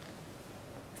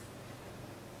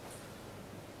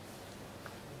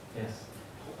 Yes.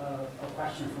 A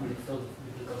question from the field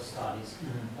of biblical studies.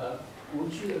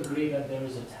 Would you agree that there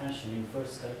is a tension in 1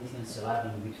 Corinthians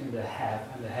 11 between the have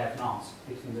and the have-nots,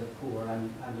 between the poor and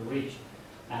the rich?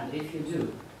 And if you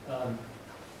do,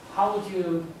 how would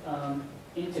you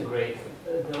integrate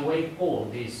the way Paul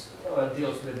deals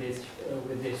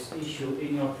with this issue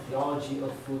in your theology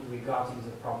of food regarding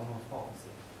the problem of poverty?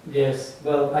 Yes,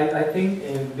 well, I think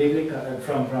in biblical,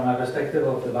 from a perspective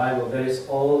of the Bible, there is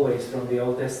always, from the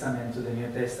Old Testament to the New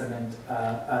Testament,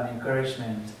 an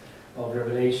encouragement of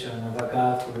revelation of a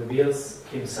God who reveals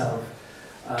himself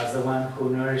as the one who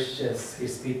nourishes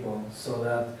his people, so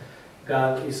that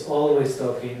God is always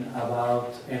talking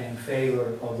about and in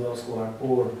favor of those who are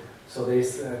poor. So there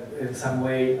is, in some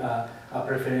way, a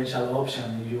preferential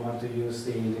option, if you want to use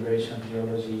the liberation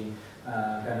theology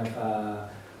kind of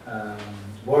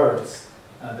words,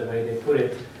 the way they put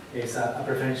it, is a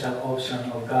preferential option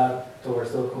of God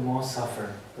towards those who most suffer,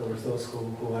 towards those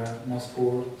who are most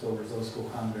poor, towards those who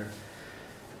hunger.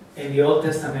 In the Old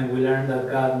Testament, we learn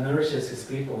that God nourishes his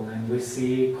people, and we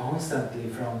see constantly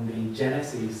from the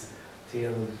Genesis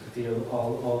till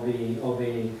all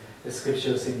the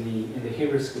scriptures in the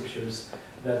Hebrew scriptures,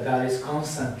 that God is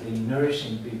constantly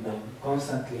nourishing people,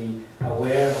 constantly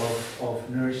aware of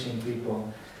nourishing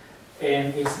people.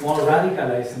 And it's more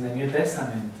radicalized in the New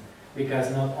Testament, because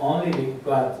not only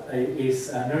God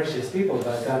nourishes people,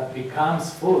 but God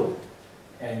becomes food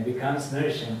and becomes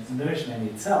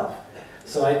nourishment itself.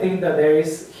 So I think that there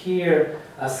is here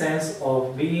a sense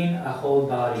of being a whole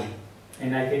body.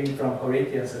 And I think from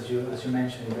Corinthians, as you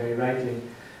mentioned very rightly,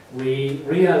 we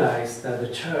realize that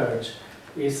the church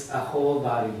is a whole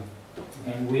body,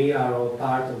 and we are all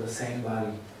part of the same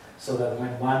body, so that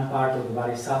when one part of the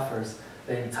body suffers,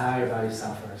 the entire body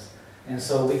suffers. And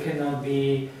so we cannot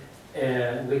be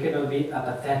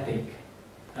apathetic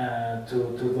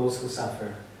to those who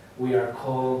suffer. We are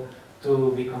called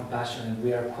to be compassionate.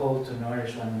 We are called to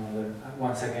nourish one another.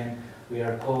 Once again, we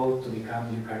are called to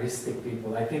become Eucharistic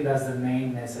people. I think that's the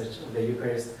main message of the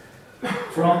Eucharist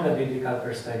from the biblical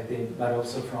perspective, but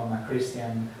also from a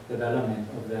Christian development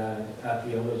of the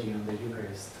theology of the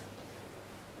Eucharist.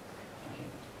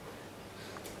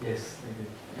 Yes, I did.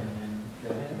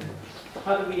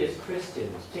 How do we as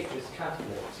Christians, particularly as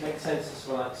Catholics, make sense of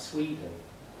somewhere like Sweden?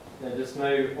 You know, there's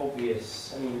no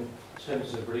obvious, I mean, in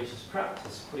terms of religious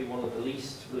practice, probably one of the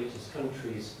least religious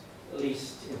countries, at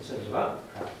least in terms of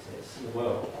outward practice in the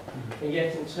world. And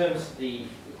yet in terms of the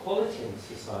equality in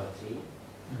society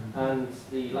and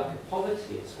the lack of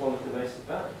poverty, it's one of the most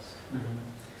advanced.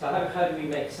 So how do we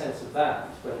make sense of that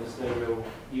when there's no real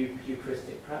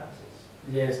Eucharistic practice?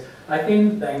 Yes, I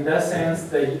think that in that sense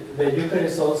the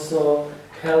Eucharist also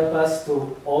help us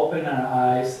to open our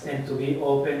eyes and to be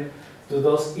open to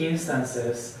those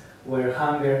instances where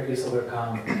hunger is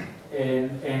overcome.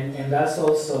 And that's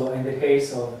also in the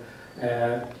case of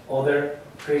other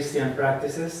Christian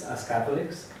practices as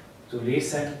Catholics, to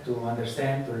listen, to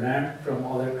understand, to learn from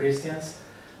other Christians,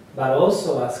 but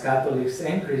also as Catholics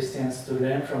and Christians to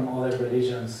learn from other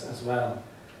religions as well,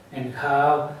 and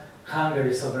how hunger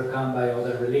is overcome by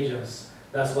other religions.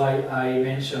 That's why I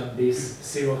mentioned this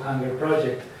Zero Hunger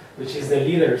Project, which is the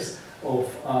leaders of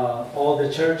all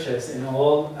the churches and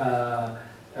all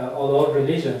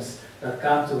religions that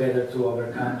come together to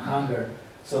overcome hunger.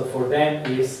 So for them,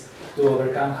 is to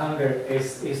overcome hunger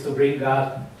is to bring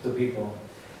God to people.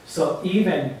 So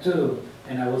even too,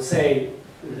 and I will say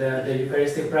the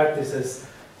Eucharistic practices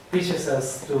teaches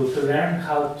us to learn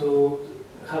how to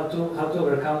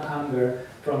overcome hunger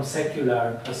from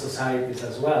secular societies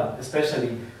as well,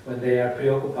 especially when they are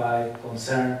preoccupied,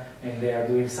 concerned, and they are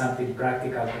doing something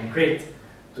practical, concrete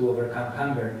to overcome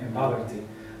hunger and poverty.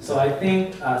 So I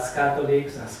think as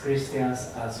Catholics, as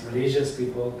Christians, as religious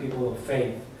people, people of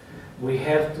faith, we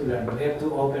have to learn, we have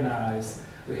to open our eyes,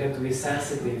 we have to be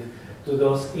sensitive to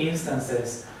those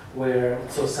instances where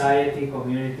society,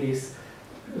 communities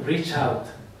reach out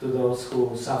to those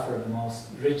who suffer the most,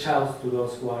 reach out to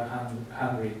those who are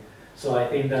hungry. So I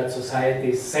think that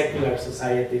societies, secular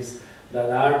societies that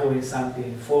are doing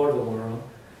something for the world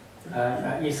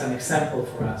is an example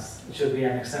for us. It should be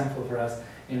an example for us,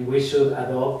 and we should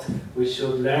adopt, we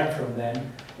should learn from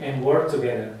them and work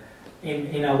together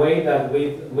in a way that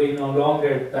we no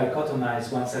longer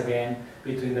dichotomize once again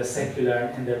between the secular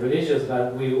and the religious,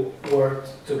 but we work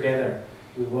together,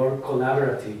 we work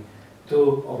collaboratively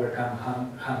to overcome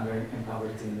hunger and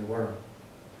poverty in the world.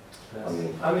 I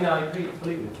mean, I agree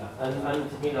fully with that, and I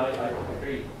mean, I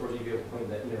agree probably with your point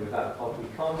that, you know, without God we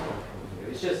can't overcome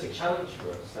hunger. It's just a challenge for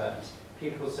us that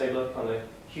people say, look, on a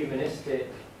humanistic,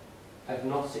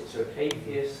 agnostic sort of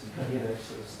atheist, you know,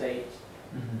 sort of state,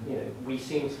 you know, we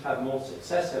seem to have more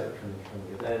success overcoming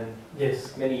hunger than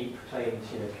many proclaimed,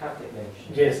 you know, Catholic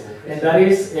nations. Yes, and that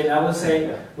is, and I would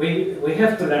say, we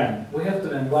have to learn. We have to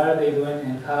learn what are they doing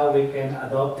and how we can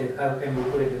adopt it, how can we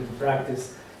put it into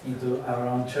practice into our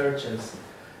own churches.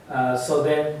 So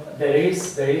then there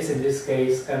is in this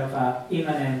case kind of an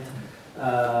immanent,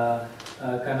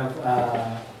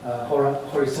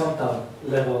 horizontal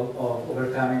level of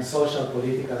overcoming social,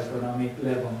 political, economic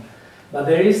level. But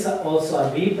there is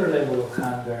also a deeper level of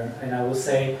hunger, and I would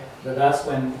say that that's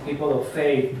when people of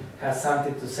faith have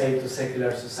something to say to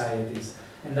secular societies,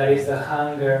 and that is the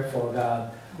hunger for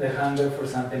God, the hunger for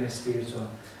something spiritual.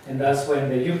 And that's when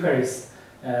the Eucharist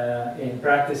in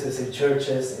practices in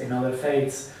churches and other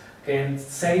faiths can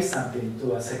say something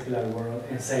to a secular world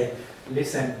and say,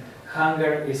 listen,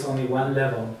 hunger is only one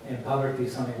level and poverty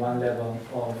is only one level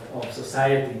of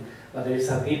society, but there is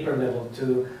a deeper level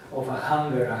too of a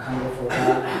hunger for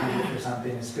God, a hunger for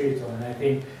something spiritual. And I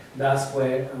think that's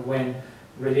when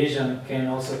religion can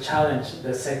also challenge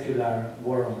the secular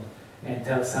world and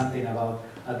tell something about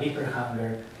a deeper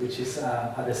hunger, which is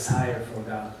a desire for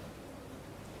God.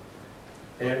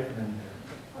 Well,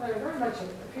 I very much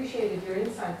appreciated your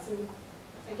insights, and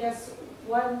I guess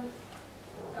one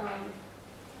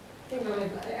thing I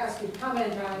would ask you to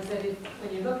comment on is that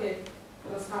when you look at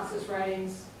Dos Casas'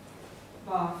 writings,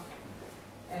 Bach,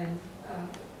 and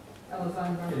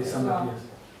Elizondo as well,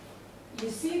 you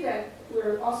see that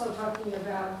we're also talking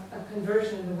about a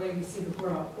conversion in the way we see the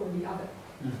world, or the other.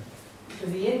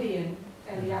 because the Indian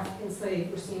and the African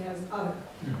slave were seen as other.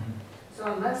 So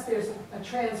unless there's a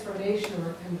transformation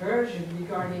or a conversion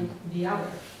regarding the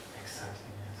other, Exactly.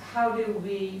 how do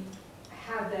we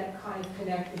have that kind of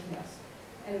connectedness?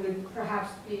 And it would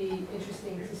perhaps be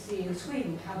interesting to see in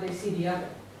Sweden how they see the other.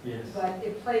 Yes. But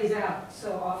it plays out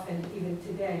so often, even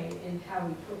today, in how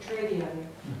we portray the other,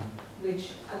 which,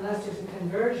 unless there's a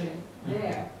conversion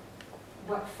there,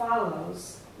 what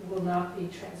follows will not be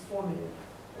transformative.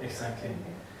 Exactly.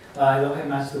 I don't have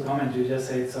much to comment. You just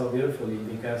said it so beautifully,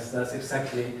 because that's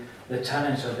exactly the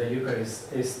challenge of the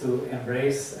Eucharist, is to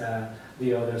embrace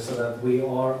the other, so that we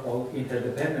are all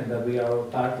interdependent, that we are all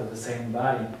part of the same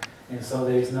body. And so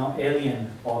there is no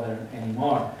alien other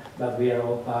anymore, but we are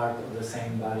all part of the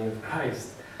same body of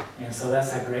Christ. And so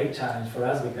that's a great challenge for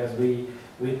us, because we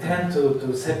tend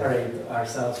to separate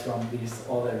ourselves from these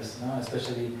others, no?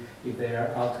 Especially if they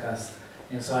are outcasts.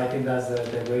 And so I think that's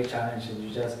the great challenge, and you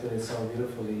just put it so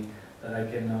beautifully that I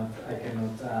cannot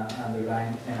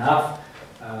underline enough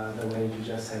the way you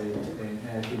just said it. And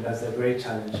I think that's the great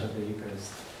challenge of the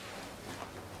Eucharist.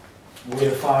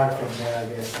 We're far from there, I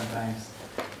guess, sometimes.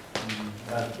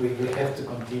 But we have to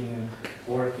continue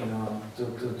working on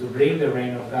to bring the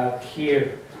reign of God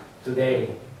here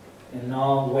today, and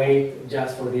not wait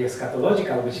just for the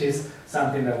eschatological, which is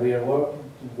something that we are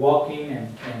walking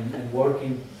and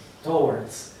working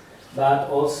towards, but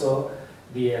also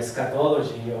the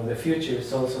eschatology of the future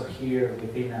is also here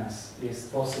within us. It's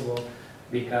possible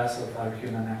because of our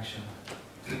human action.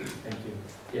 Thank you.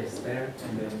 Yes, there,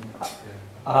 and then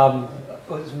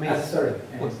there. It's me. Sorry,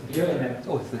 you and then.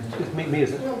 Oh, it's me,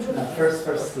 is it? No,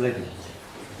 first. Lady.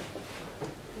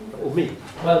 Or me?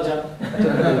 Well, John.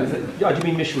 Oh, do you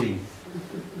mean Micheline?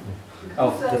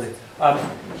 Oh, Lily.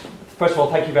 First of all,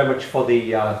 thank you very much for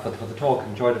the talk.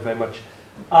 Enjoyed it very much.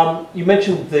 You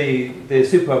mentioned the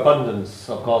superabundance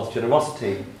of God's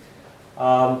generosity.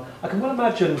 I can well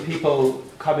imagine people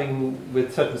coming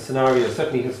with certain scenarios,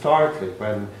 certainly historically,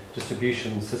 when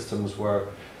distribution systems were,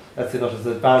 let's say, not as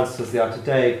advanced as they are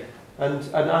today, and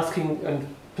asking and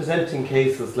presenting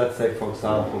cases, let's say, for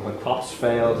example, where crops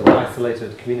failed in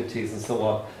isolated communities and so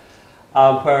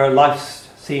on, where life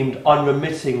seemed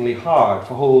unremittingly hard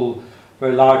for whole,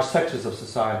 very large sectors of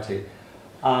society.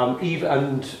 Okay,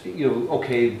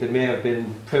 there may have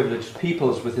been privileged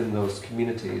peoples within those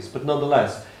communities, but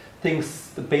nonetheless,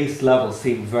 the base level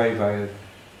seemed very, very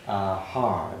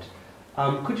hard.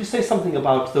 Could you say something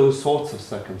about those sorts of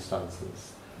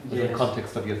circumstances in the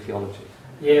context of your theology?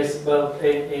 Yes, well,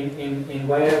 in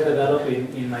what I developed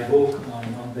in my book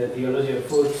on the Theology of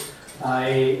Food,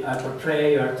 I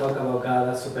portray or talk about God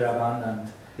as superabundant.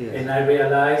 Yes. And I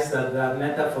realized that that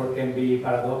metaphor can be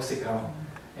paradoxical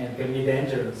and can be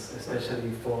dangerous,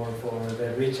 especially for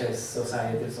the richest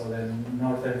societies of the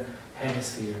northern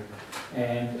hemisphere.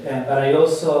 But I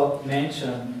also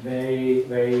mentioned very,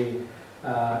 very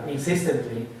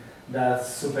insistently that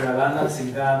superabundance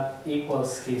in God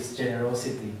equals His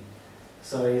generosity.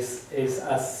 So it's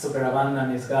as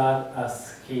superabundant is God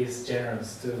as He is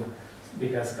generous too,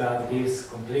 because God gives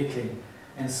completely.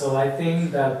 And so I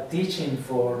think that teaching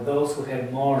for those who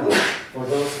have more, for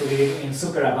those who live in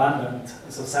superabundant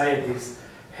societies,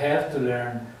 have to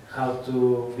learn how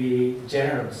to be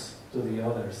generous to the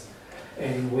others.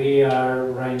 And we are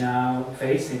right now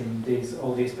facing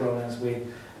all these problems with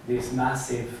these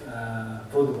massive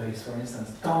food waste, for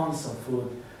instance. Tons of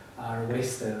food are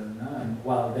wasted, and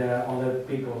while there are other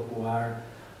people who are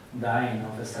dying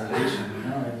of starvation.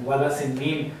 And what does it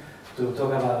mean to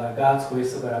talk about a God who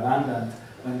is superabundant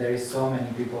when there is so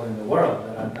many people in the world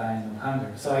that are dying of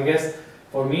hunger? So I guess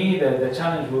for me the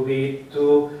challenge will be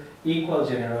to equal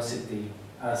generosity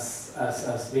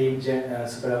as being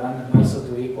superabundant, also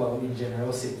to equal in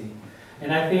generosity.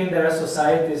 And I think there are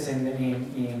societies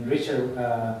in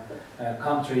richer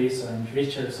countries or in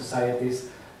richer societies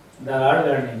that are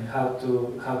learning how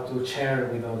to share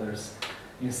with others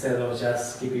instead of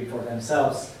just keeping for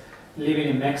themselves. Living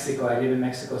in Mexico, I live in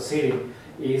Mexico City,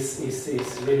 is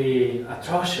really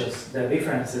atrocious, the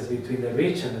differences between the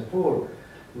rich and the poor.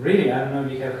 Really, I don't know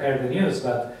if you have heard the news,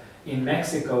 but in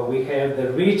Mexico we have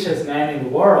the richest man in the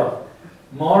world,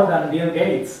 more than Bill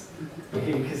Gates.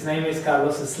 His name is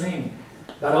Carlos Slim.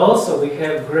 But also we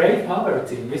have great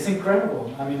poverty. It's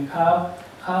incredible. I mean,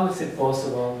 how is it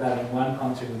possible that in one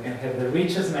country we can have the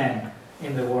richest man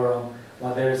in the world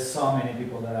while there are so many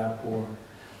people that are poor?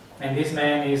 And this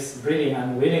man is really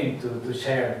unwilling to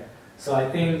share. So I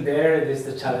think there is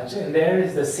the challenge. And there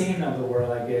is the sin of the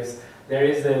world, I guess. There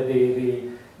is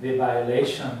the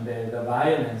violation, the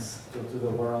violence to the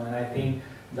world. And I think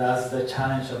that's the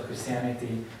challenge of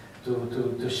Christianity,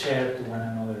 to share to one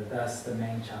another. That's the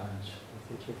main challenge.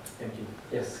 Thank you. Thank you.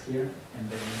 Yes, here, and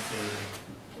then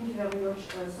Thank you very much.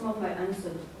 Some of my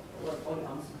answers were all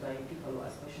answered by people who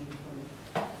asked questions before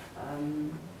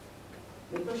me.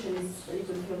 The question is a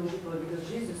little theological because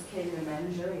Jesus came in a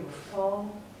manger, he was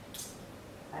poor,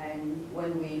 and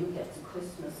when we look at the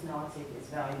Christmas narrative, it's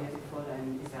very beautiful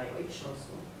and it's very rich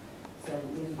also. So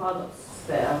there's a paradox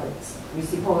there that we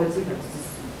see poverty, but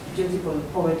this beautiful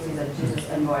poverty that Jesus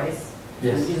embraced.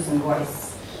 yes. And Jesus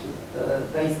embraced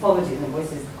there is poverty and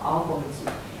embraces our poverty.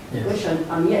 The Yes. question,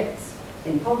 and yet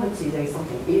in poverty there is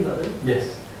something evil,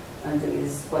 Yes. and there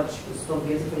is what you spoke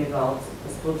beautifully about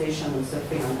exploitation and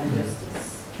suffering and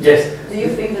injustice. Yes. Do you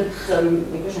think that,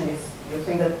 the question is, do you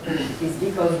think that it's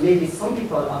because maybe some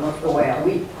people are not aware,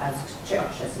 we as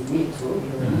church, as in me too,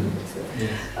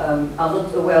 Yes. are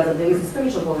not aware that there is a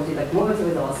spiritual poverty, like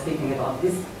Mohammed was speaking about,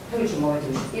 this spiritual poverty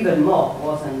which is even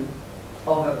more than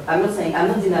over. I'm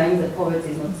not denying that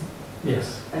poverty is not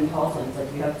Yes. important,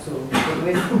 that we have to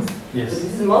address it. But Yes. this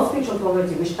is more spiritual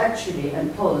poverty which actually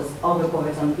imposes other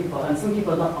poverty on people, and some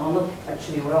people are not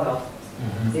actually aware of it.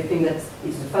 Mhm. They think that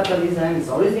it's a fatalism, it's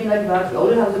always been like that, we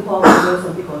always have the power to do,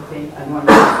 some people think, and one.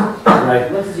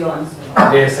 Right. What is your answer?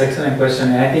 Yes, excellent question.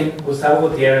 And I think Gustavo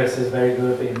Gutierrez is very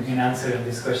good in answering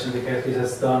this question because he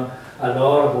has done a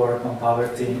lot of work on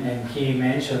poverty, and he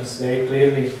mentions very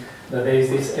clearly that there is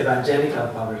this evangelical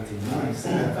poverty, no? It's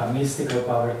a mystical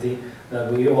poverty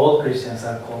that we all Christians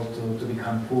are called to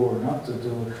become poor, no? To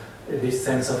do this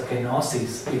sense of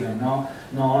kenosis even, no?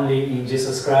 Not only in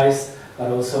Jesus Christ,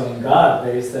 but also in God.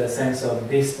 There is a sense of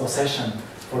dispossession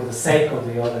for the sake of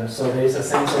the other. So there is a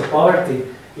sense of poverty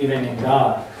even in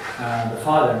God, the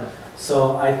Father.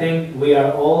 So I think we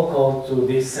are all called to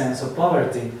this sense of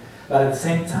poverty, but at the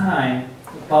same time,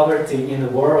 poverty in the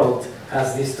world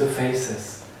has these two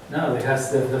faces. No, it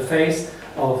has the face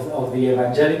of the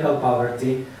evangelical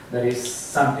poverty, that is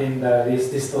something that is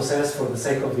dispossessed for the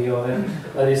sake of the other,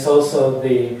 but it's also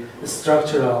the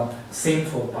structural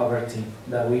sinful poverty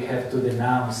that we have to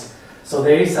denounce. So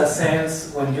there is a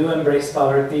sense when you embrace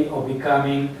poverty of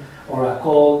becoming, or a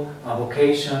call, a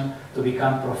vocation to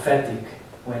become prophetic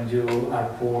when you are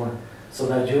poor, so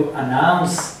that you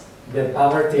announce the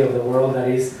poverty of the world, that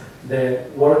is the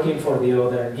working for the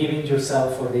other, giving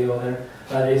yourself for the other,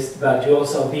 but you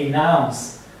also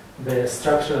denounce the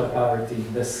structural poverty,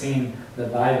 the sin, the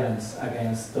violence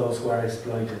against those who are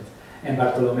exploited. And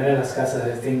Bartolomé de las Casas,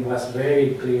 I think, was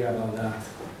very clear about that.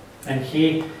 And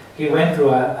he went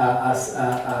through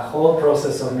a whole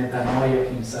process of metanoia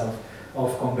himself,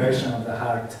 of conversion of the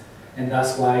heart. And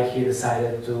that's why he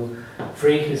decided to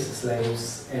free his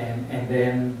slaves and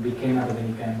then became a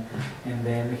Dominican. And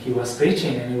then he was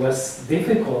preaching, and it was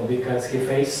difficult because he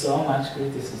faced so much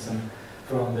criticism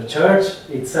from the church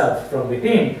itself, from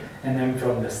within, and then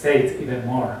from the state even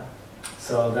more.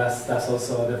 So that's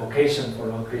also the vocation for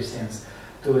all Christians,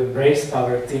 to embrace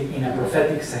poverty in a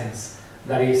prophetic sense.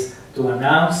 That is, to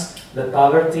announce the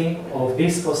poverty of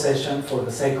dispossession for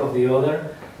the sake of the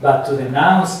other, but to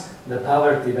denounce the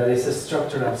poverty that is a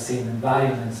structural sin,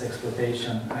 violence,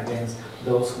 exploitation against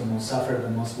those who most suffer, the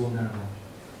most vulnerable.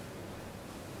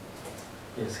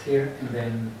 Yes, here, and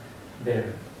then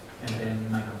there, and then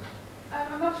Michael.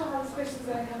 I'm not sure how this question's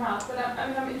going to come out, but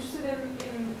I'm interested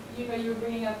in you were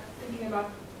bringing up thinking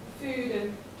about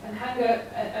food and hunger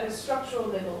at a structural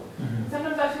level. Mm-hmm.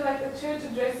 Sometimes I feel like the church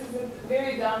addresses it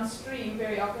very downstream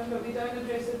very often, but we don't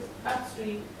address it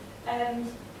upstream.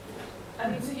 And I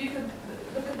mean, so you could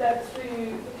look at that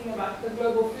through thinking about the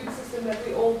global food system that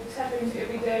we all tap into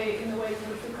every day in the ways in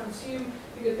which we consume.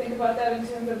 You could think about that in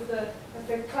terms of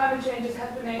the climate change is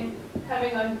happening,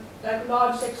 having on like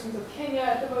large sections of Kenya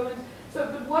at the moment. So,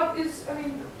 but what is, I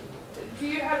mean, do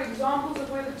you have examples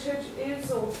of where the church is,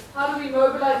 or how do we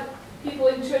mobilize people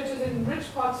in churches in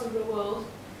rich parts of the world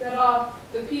that are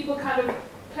the people kind of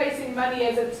placing money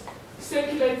as it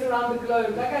circulates around the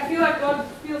globe? Like, I feel like God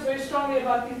feels very strongly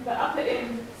about the upper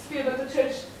end sphere, but the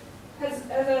church has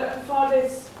a far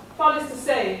less to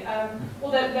say,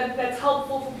 or that's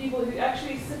helpful for people who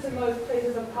actually sit in those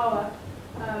places of power.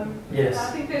 Yes,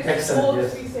 I think there's excellent, more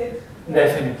yes. to be said.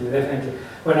 Definitely.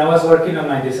 When I was working on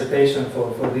my dissertation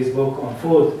for this book on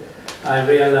food, I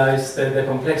realized that the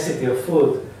complexity of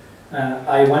food.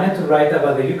 I wanted to write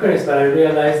about the Eucharist, but I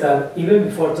realized that even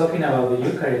before talking about the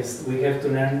Eucharist, we have to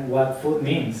learn what food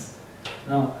means.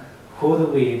 No, who do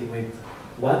we eat with?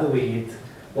 What do we eat?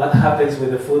 What happens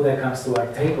with the food that comes to our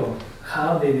table?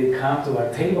 How did it come to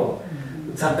our table?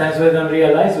 Sometimes we don't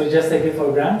realize, we just take it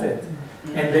for granted.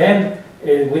 And then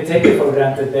we take it for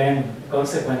granted then,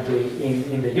 consequently,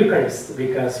 in the Eucharist,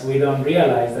 because we don't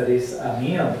realize that it's a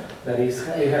meal, that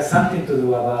it has something to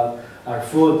do about our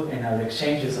food and our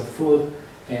exchanges of food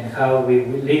and how we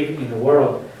live in the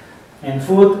world. And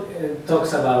food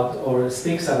talks about or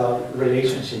speaks about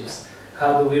relationships.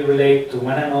 How do we relate to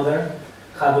one another?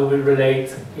 How do we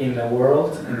relate in the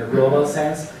world, in the global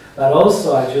sense? But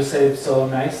also, as you said so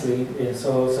nicely,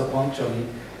 so punctually,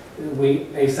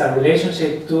 it's a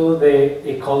relationship to the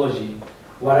ecology.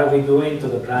 What are we doing to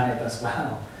the planet as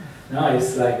well? No,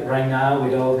 it's like right now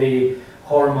with all the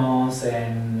hormones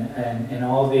and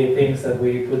all the things that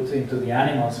we put into the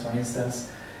animals, for instance,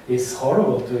 it's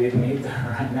horrible to eat meat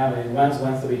right now. It wants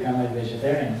to become a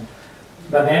vegetarian.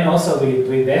 But then also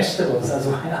with vegetables as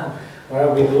well. What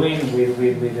are we doing with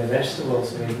the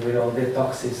vegetables, with all the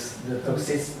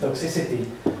toxicity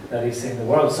that is in the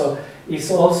world? So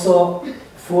it's also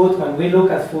food. When we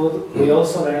look at food, we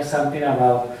also learn something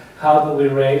about how do we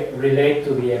relate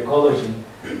to the ecology.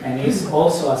 And it's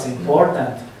also as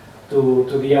important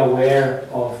to be aware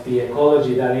of the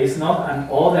ecology that is not an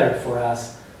other for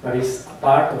us, but is a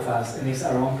part of us and is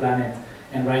our own planet.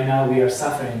 And right now we are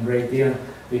suffering a great deal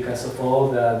because of all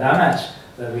the damage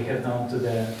that we have done to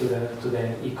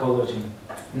the ecology.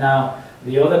 Now,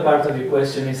 the other part of your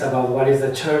question is about what is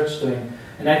the church doing.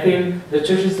 And I think the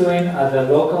church is doing at the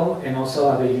local and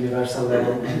also at the universal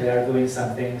level, and they are doing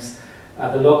some things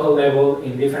at the local level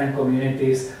in different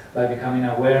communities by becoming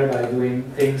aware, by doing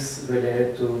things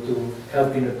related to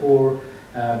helping the poor,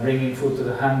 bringing food to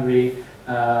the hungry,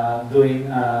 doing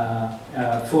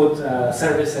food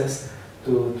services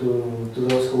to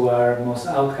those who are most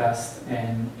outcast.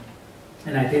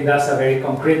 And I think that's a very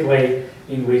concrete way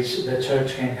in which the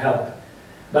church can help.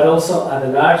 But also at a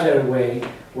larger way,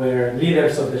 where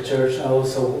leaders of the church are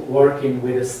also working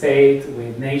with the state,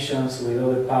 with nations, with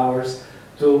other powers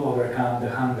to overcome the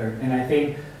hunger. And I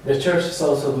think the church is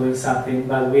also doing something,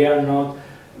 but we are not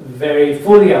very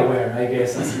fully aware, I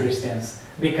guess, as Christians,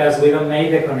 because we don't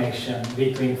make the connection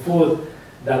between food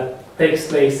that takes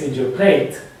place in your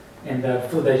plate and the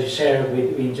food that you share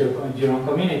in your own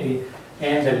community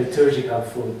and the liturgical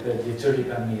food, the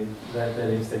liturgical meal that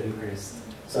is the Eucharist.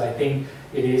 So I think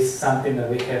it is something that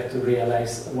we have to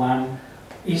realize,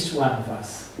 each one of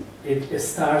us. It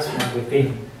starts from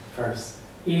within first.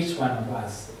 Each one of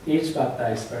us, each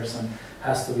baptized person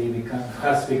has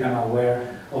become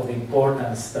aware of the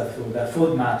importance that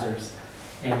food matters.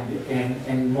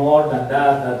 And more than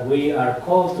that we are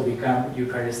called to become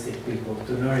Eucharistic people,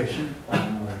 to nourish one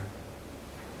another.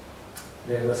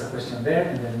 There was a question there,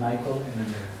 and then Michael, and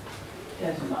then there.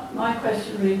 Yes, my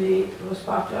question really was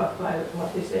sparked off by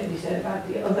what this lady said about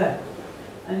the other.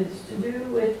 And it's to do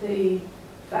with the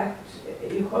fact,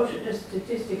 you quoted a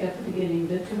statistic at the beginning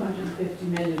that 250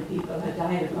 million people had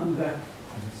died of hunger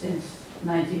since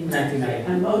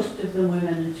 1990, and most of them women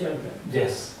and children.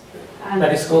 Yes. And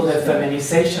that is called the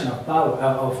feminization of power,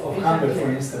 of exactly. hunger,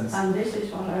 for instance. And this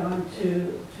is what I want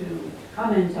to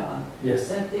comment on. Yes.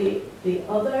 That the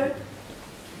other,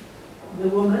 the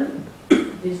woman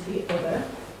is the other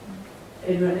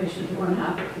in relation to one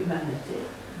half of humanity.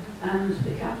 And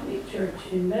the Catholic Church,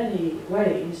 in many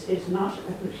ways, is not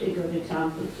a particularly good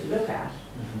example to look at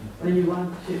when you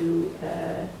want to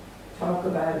talk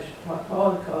about what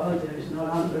Paul called there is no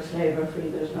longer slave or free,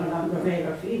 there's no longer male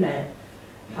or female.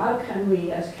 How can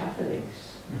we as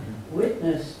Catholics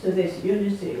witness to this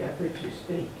unity of which you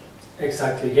speak?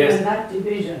 Exactly, yes. And that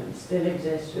division still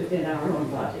exists within our own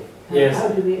body. And yes. How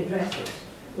do we address it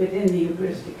within the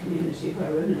Eucharistic community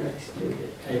where women are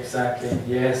excluded? Exactly,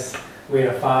 yes. We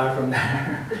are far from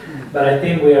there. But I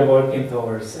think we are working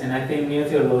towards, and I think new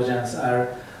theologians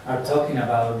are talking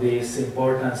about this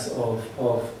importance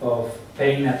of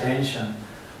paying attention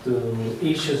to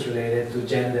issues related to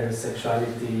gender,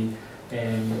 sexuality,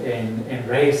 and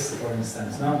race, for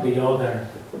instance, not the other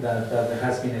that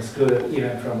has been excluded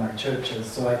even from our churches.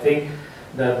 So I think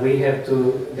that we have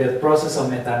to, the process of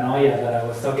metanoia that I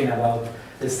was talking about,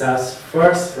 it starts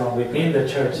first from within the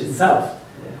church itself,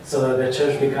 so that the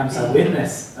church becomes a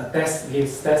witness,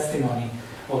 gives testimony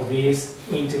of this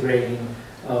integrating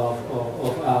of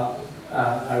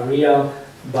a real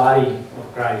body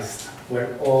of Christ,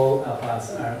 where all of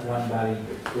us are one body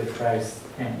with Christ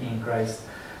and in Christ.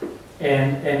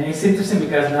 And it's interesting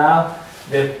because now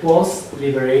the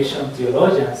post-liberation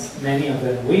theologians, many of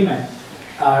them women,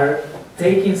 are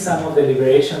taking some of the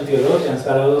liberation theologians,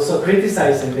 but also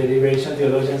criticizing the liberation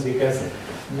theologians because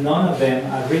none of them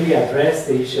have really addressed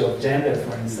the issue of gender,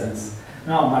 for instance.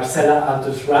 No, Marcela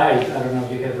Altus-Wright, I don't know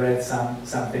if you have read some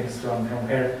things from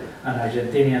her, an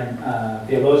Argentinian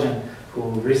theologian who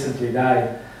recently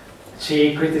died.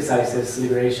 She criticizes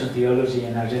liberation theology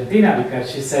in Argentina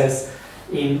because she says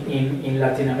In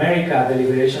Latin America, the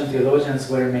liberation theologians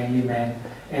were mainly men,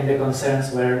 and the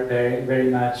concerns were very, very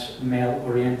much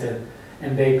male-oriented,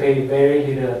 and they paid very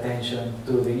little attention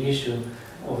to the issue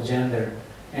of gender.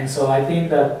 And so I think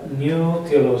that new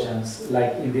theologians,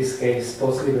 like in this case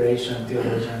post-liberation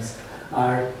theologians,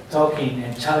 are talking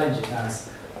and challenging us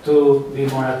to be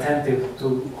more attentive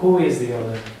to who is the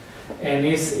other. And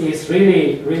it's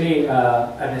really, really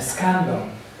a scandal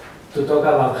to talk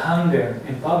about hunger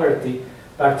and poverty,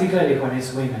 particularly when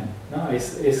it's women. No, it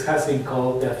has been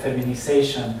called the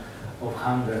feminization of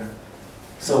hunger.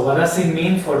 So what does it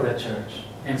mean for the church?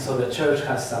 And so the church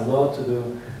has a lot to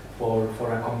do for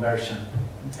a conversion,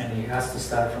 and it has to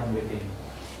start from within.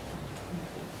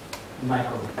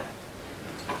 Michael.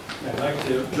 I'd like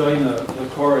to join the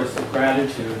chorus of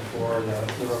gratitude for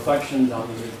the reflections on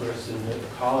the Eucharist and the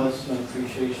call us to an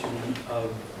appreciation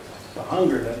of the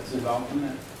hunger that's involved in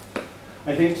it.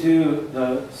 I think too,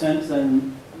 the sense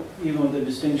then, even with the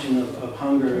distinction of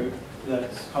hunger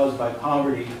that's caused by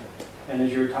poverty, and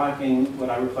as you're talking, what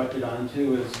I reflected on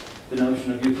too is the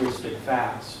notion of Eucharistic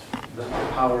fast, the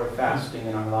power of fasting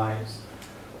in our lives.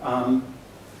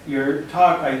 Your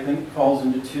talk, I think, falls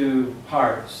into two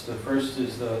parts. The first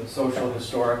is the social,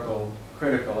 historical,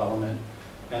 critical element,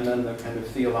 and then the kind of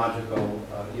theological,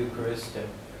 Eucharistic.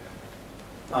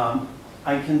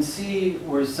 I can see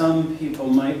where some people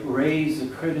might raise a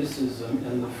criticism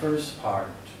in the first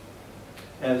part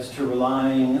as to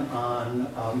relying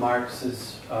on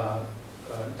Marx's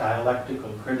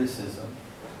dialectical criticism,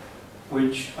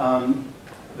 which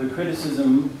the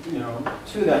criticism,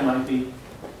 to that might be,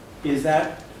 is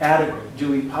that adequate?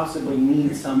 Do we possibly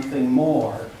need something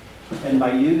more? And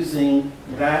by using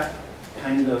that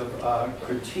kind of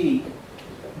critique,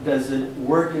 does it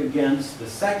work against the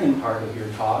second part of your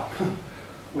talk,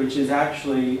 which is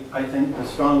actually, I think, the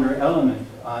stronger element,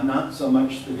 not so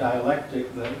much the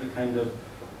dialectic, the kind of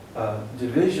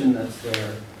division that's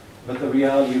there, but the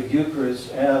reality of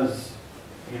Eucharist as,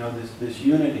 this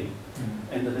unity.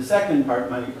 And to the second part,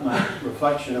 my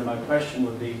reflection or my question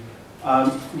would be,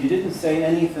 you didn't say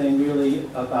anything really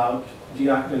about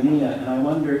diaconia, and I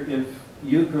wonder if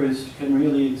Eucharist can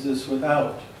really exist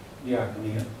without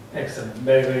diaconia. Excellent,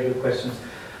 very, very good questions.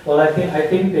 Well, I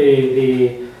think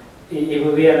it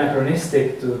would be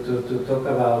anachronistic to talk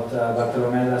about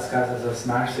Bartolomé de las Casas as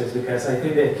Marxist, because I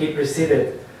think that he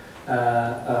preceded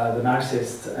the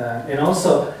Marxist, and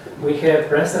also we have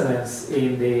precedents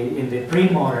in the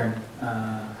pre-modern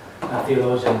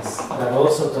theologians that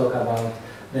also talk about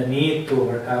the need to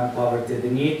overcome poverty, the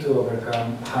need to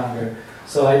overcome hunger.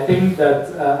 So I think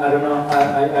that, I don't know,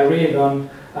 I really don't,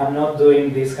 I'm not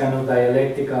doing this kind of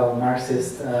dialectical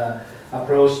Marxist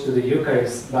approach to the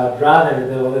Eucharist, but rather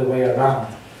the other way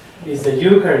around. Is the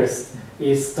Eucharist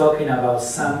is talking about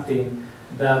something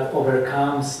that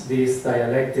overcomes these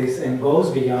dialectics and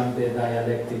goes beyond the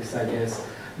dialectics, I guess,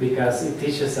 because it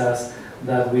teaches us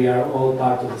that we are all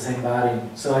part of the same body.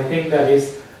 So I think that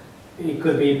it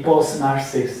could be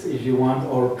post-Marxist if you want,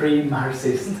 or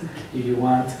pre-Marxist if you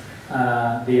want,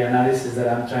 the analysis that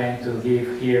I'm trying to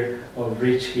give here or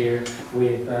reach here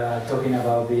with talking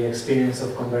about the experience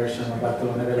of conversion of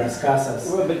Bartolomé de las Casas.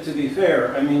 Well, but to be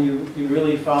fair, I mean, you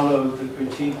really followed the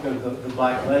critique of the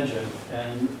Black Legend,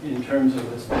 and in terms of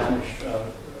the Spanish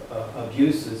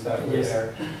abuses that were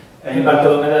there. And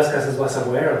Bartolomé de las Casas was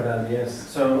aware of that, yes.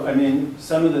 So, I mean,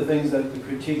 some of the things that the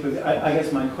critique of, I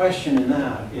guess my question in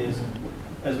that is,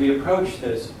 as we approach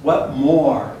this, what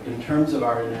more, in terms of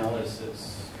our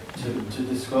analysis, to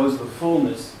disclose the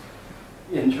fullness,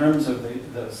 in terms of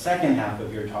the second half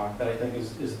of your talk, that I think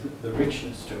is the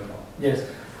richness to it all? Yes.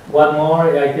 What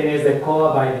more, I think, is the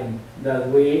co-abiding, that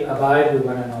we abide with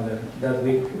one another, that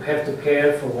we have to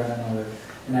care for one another.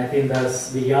 And I think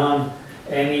that's beyond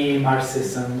any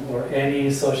Marxism or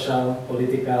any social,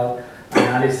 political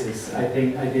analysis. I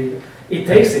think it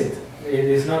takes it. It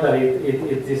is not that it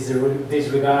is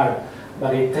disregard,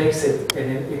 but it takes it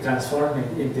and it transforms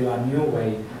it into a new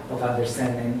way of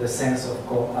understanding the sense of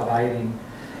co-abiding.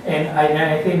 And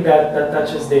I think that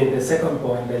touches the second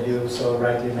point that you so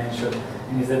rightly mentioned,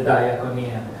 and is the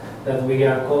diaconia, that we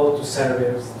are called to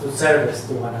service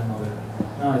to one another.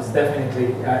 No, it's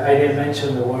definitely, I didn't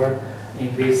mention the word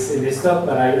in this talk,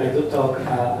 but I do talk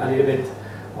a little bit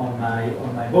on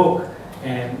my book,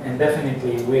 and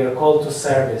definitely we are called to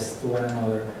service to one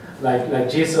another. Like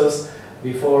Jesus,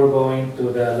 before going to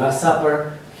the Last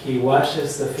Supper, he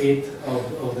washes the feet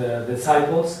of the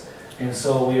disciples, and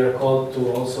so we are called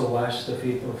to also wash the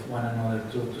feet of one another,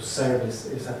 to service.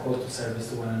 It's a call to service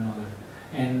to one another.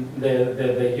 And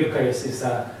the Eucharist is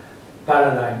a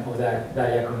paradigm of that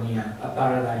diaconia, a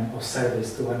paradigm of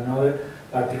service to one another,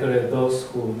 particularly those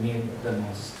who need the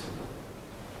most.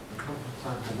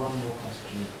 Time for one more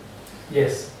question.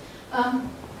 Yes.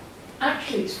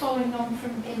 Actually, it's following on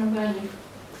from, in a way,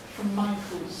 from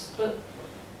Michael's, but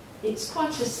it's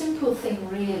quite a simple thing,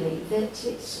 really, that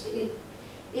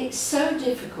it's so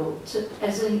difficult to,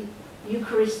 as a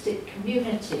Eucharistic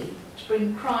community, to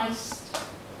bring Christ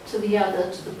to the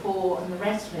other, to the poor and the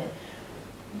rest of it,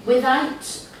 without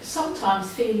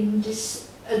sometimes feeling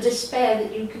a despair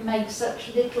that you can make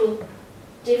such little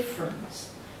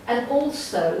difference. And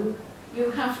also,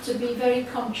 you have to be very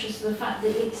conscious of the fact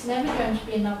that it's never going to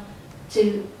be enough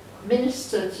to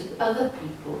minister to other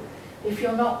people if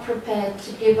you're not prepared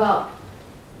to give up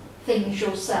things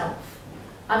yourself.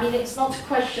 I mean, it's not a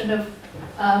question of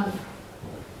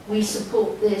we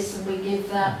support this and we give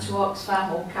that to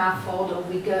Oxfam or CAFOD or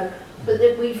we go, but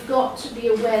that we've got to be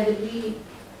aware that we,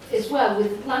 as well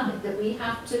with the planet, that we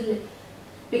have to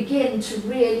begin to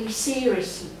really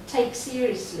take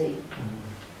seriously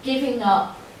giving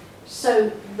up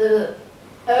so the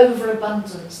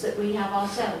overabundance that we have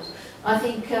ourselves. I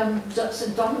think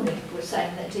St. Dominic was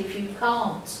saying that if you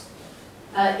can't,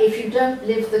 if you don't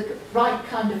live the right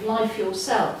kind of life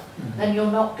yourself, then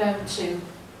you're not going to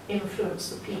influence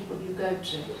the people you go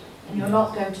to, and you're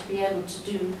not going to be able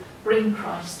to bring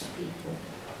Christ to people.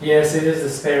 Yes, it is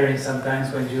despairing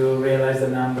sometimes when you realize the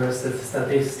numbers, the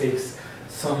statistics,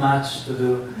 so much to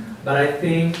do. But I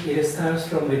think it starts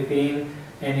from within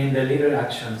and in the little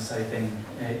actions, I think.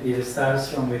 It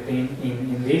starts from within.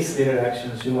 In these little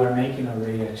actions, you are making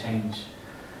already a change.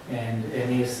 And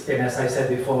as I said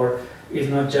before, it's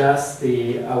not just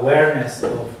the awareness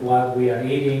of what we are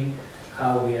eating,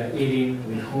 how we are eating,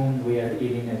 with whom we are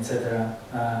eating, etc.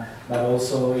 But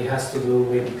also it has to do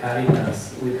with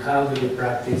caritas, with how do you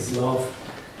practice love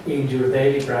in your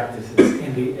daily practices,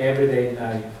 in the everyday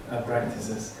life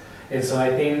practices. And so I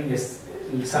think it's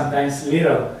sometimes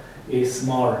little is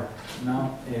more,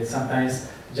 no? Sometimes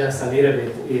just a little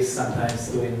bit is sometimes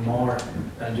doing more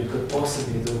than you could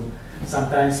possibly do.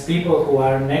 Sometimes people who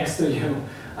are next to you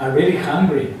are really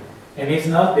hungry, and it's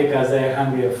not because they are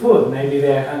hungry of food, maybe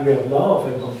they are hungry of love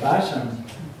and compassion,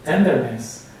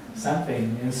 tenderness,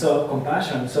 something, and so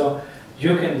compassion. So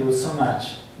you can do so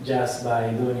much just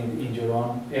by doing it in your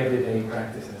own everyday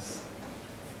practices.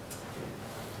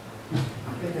 I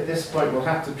think at this point we'll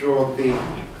have to draw the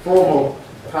formal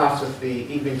part of the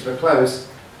evening to a close.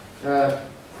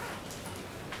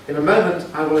 In a moment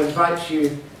I will invite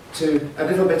you to a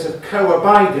little bit of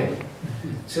co-abiding,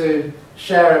 to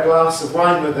share a glass of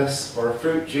wine with us or a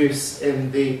fruit juice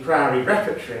in the Priory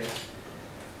Refectory.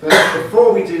 But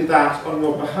before we do that, on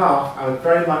your behalf, I would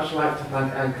very much like to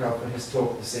thank Ankel for his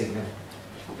talk this evening.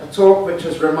 A talk which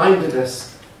has reminded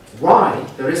us why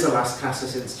there is a Las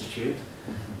Casas Institute,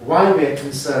 why we are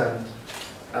concerned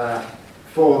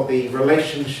for the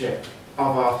relationship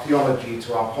of our theology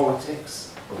to our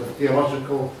politics, or the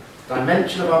theological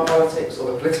dimension of our politics,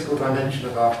 or the political dimension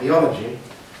of our theology,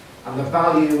 and the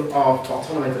value of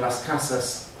Autonomía de las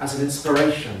Casas as an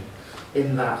inspiration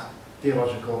in that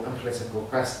theological and political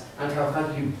quest. Ankel,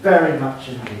 thank you very much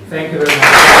indeed. Thank you very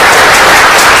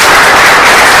much.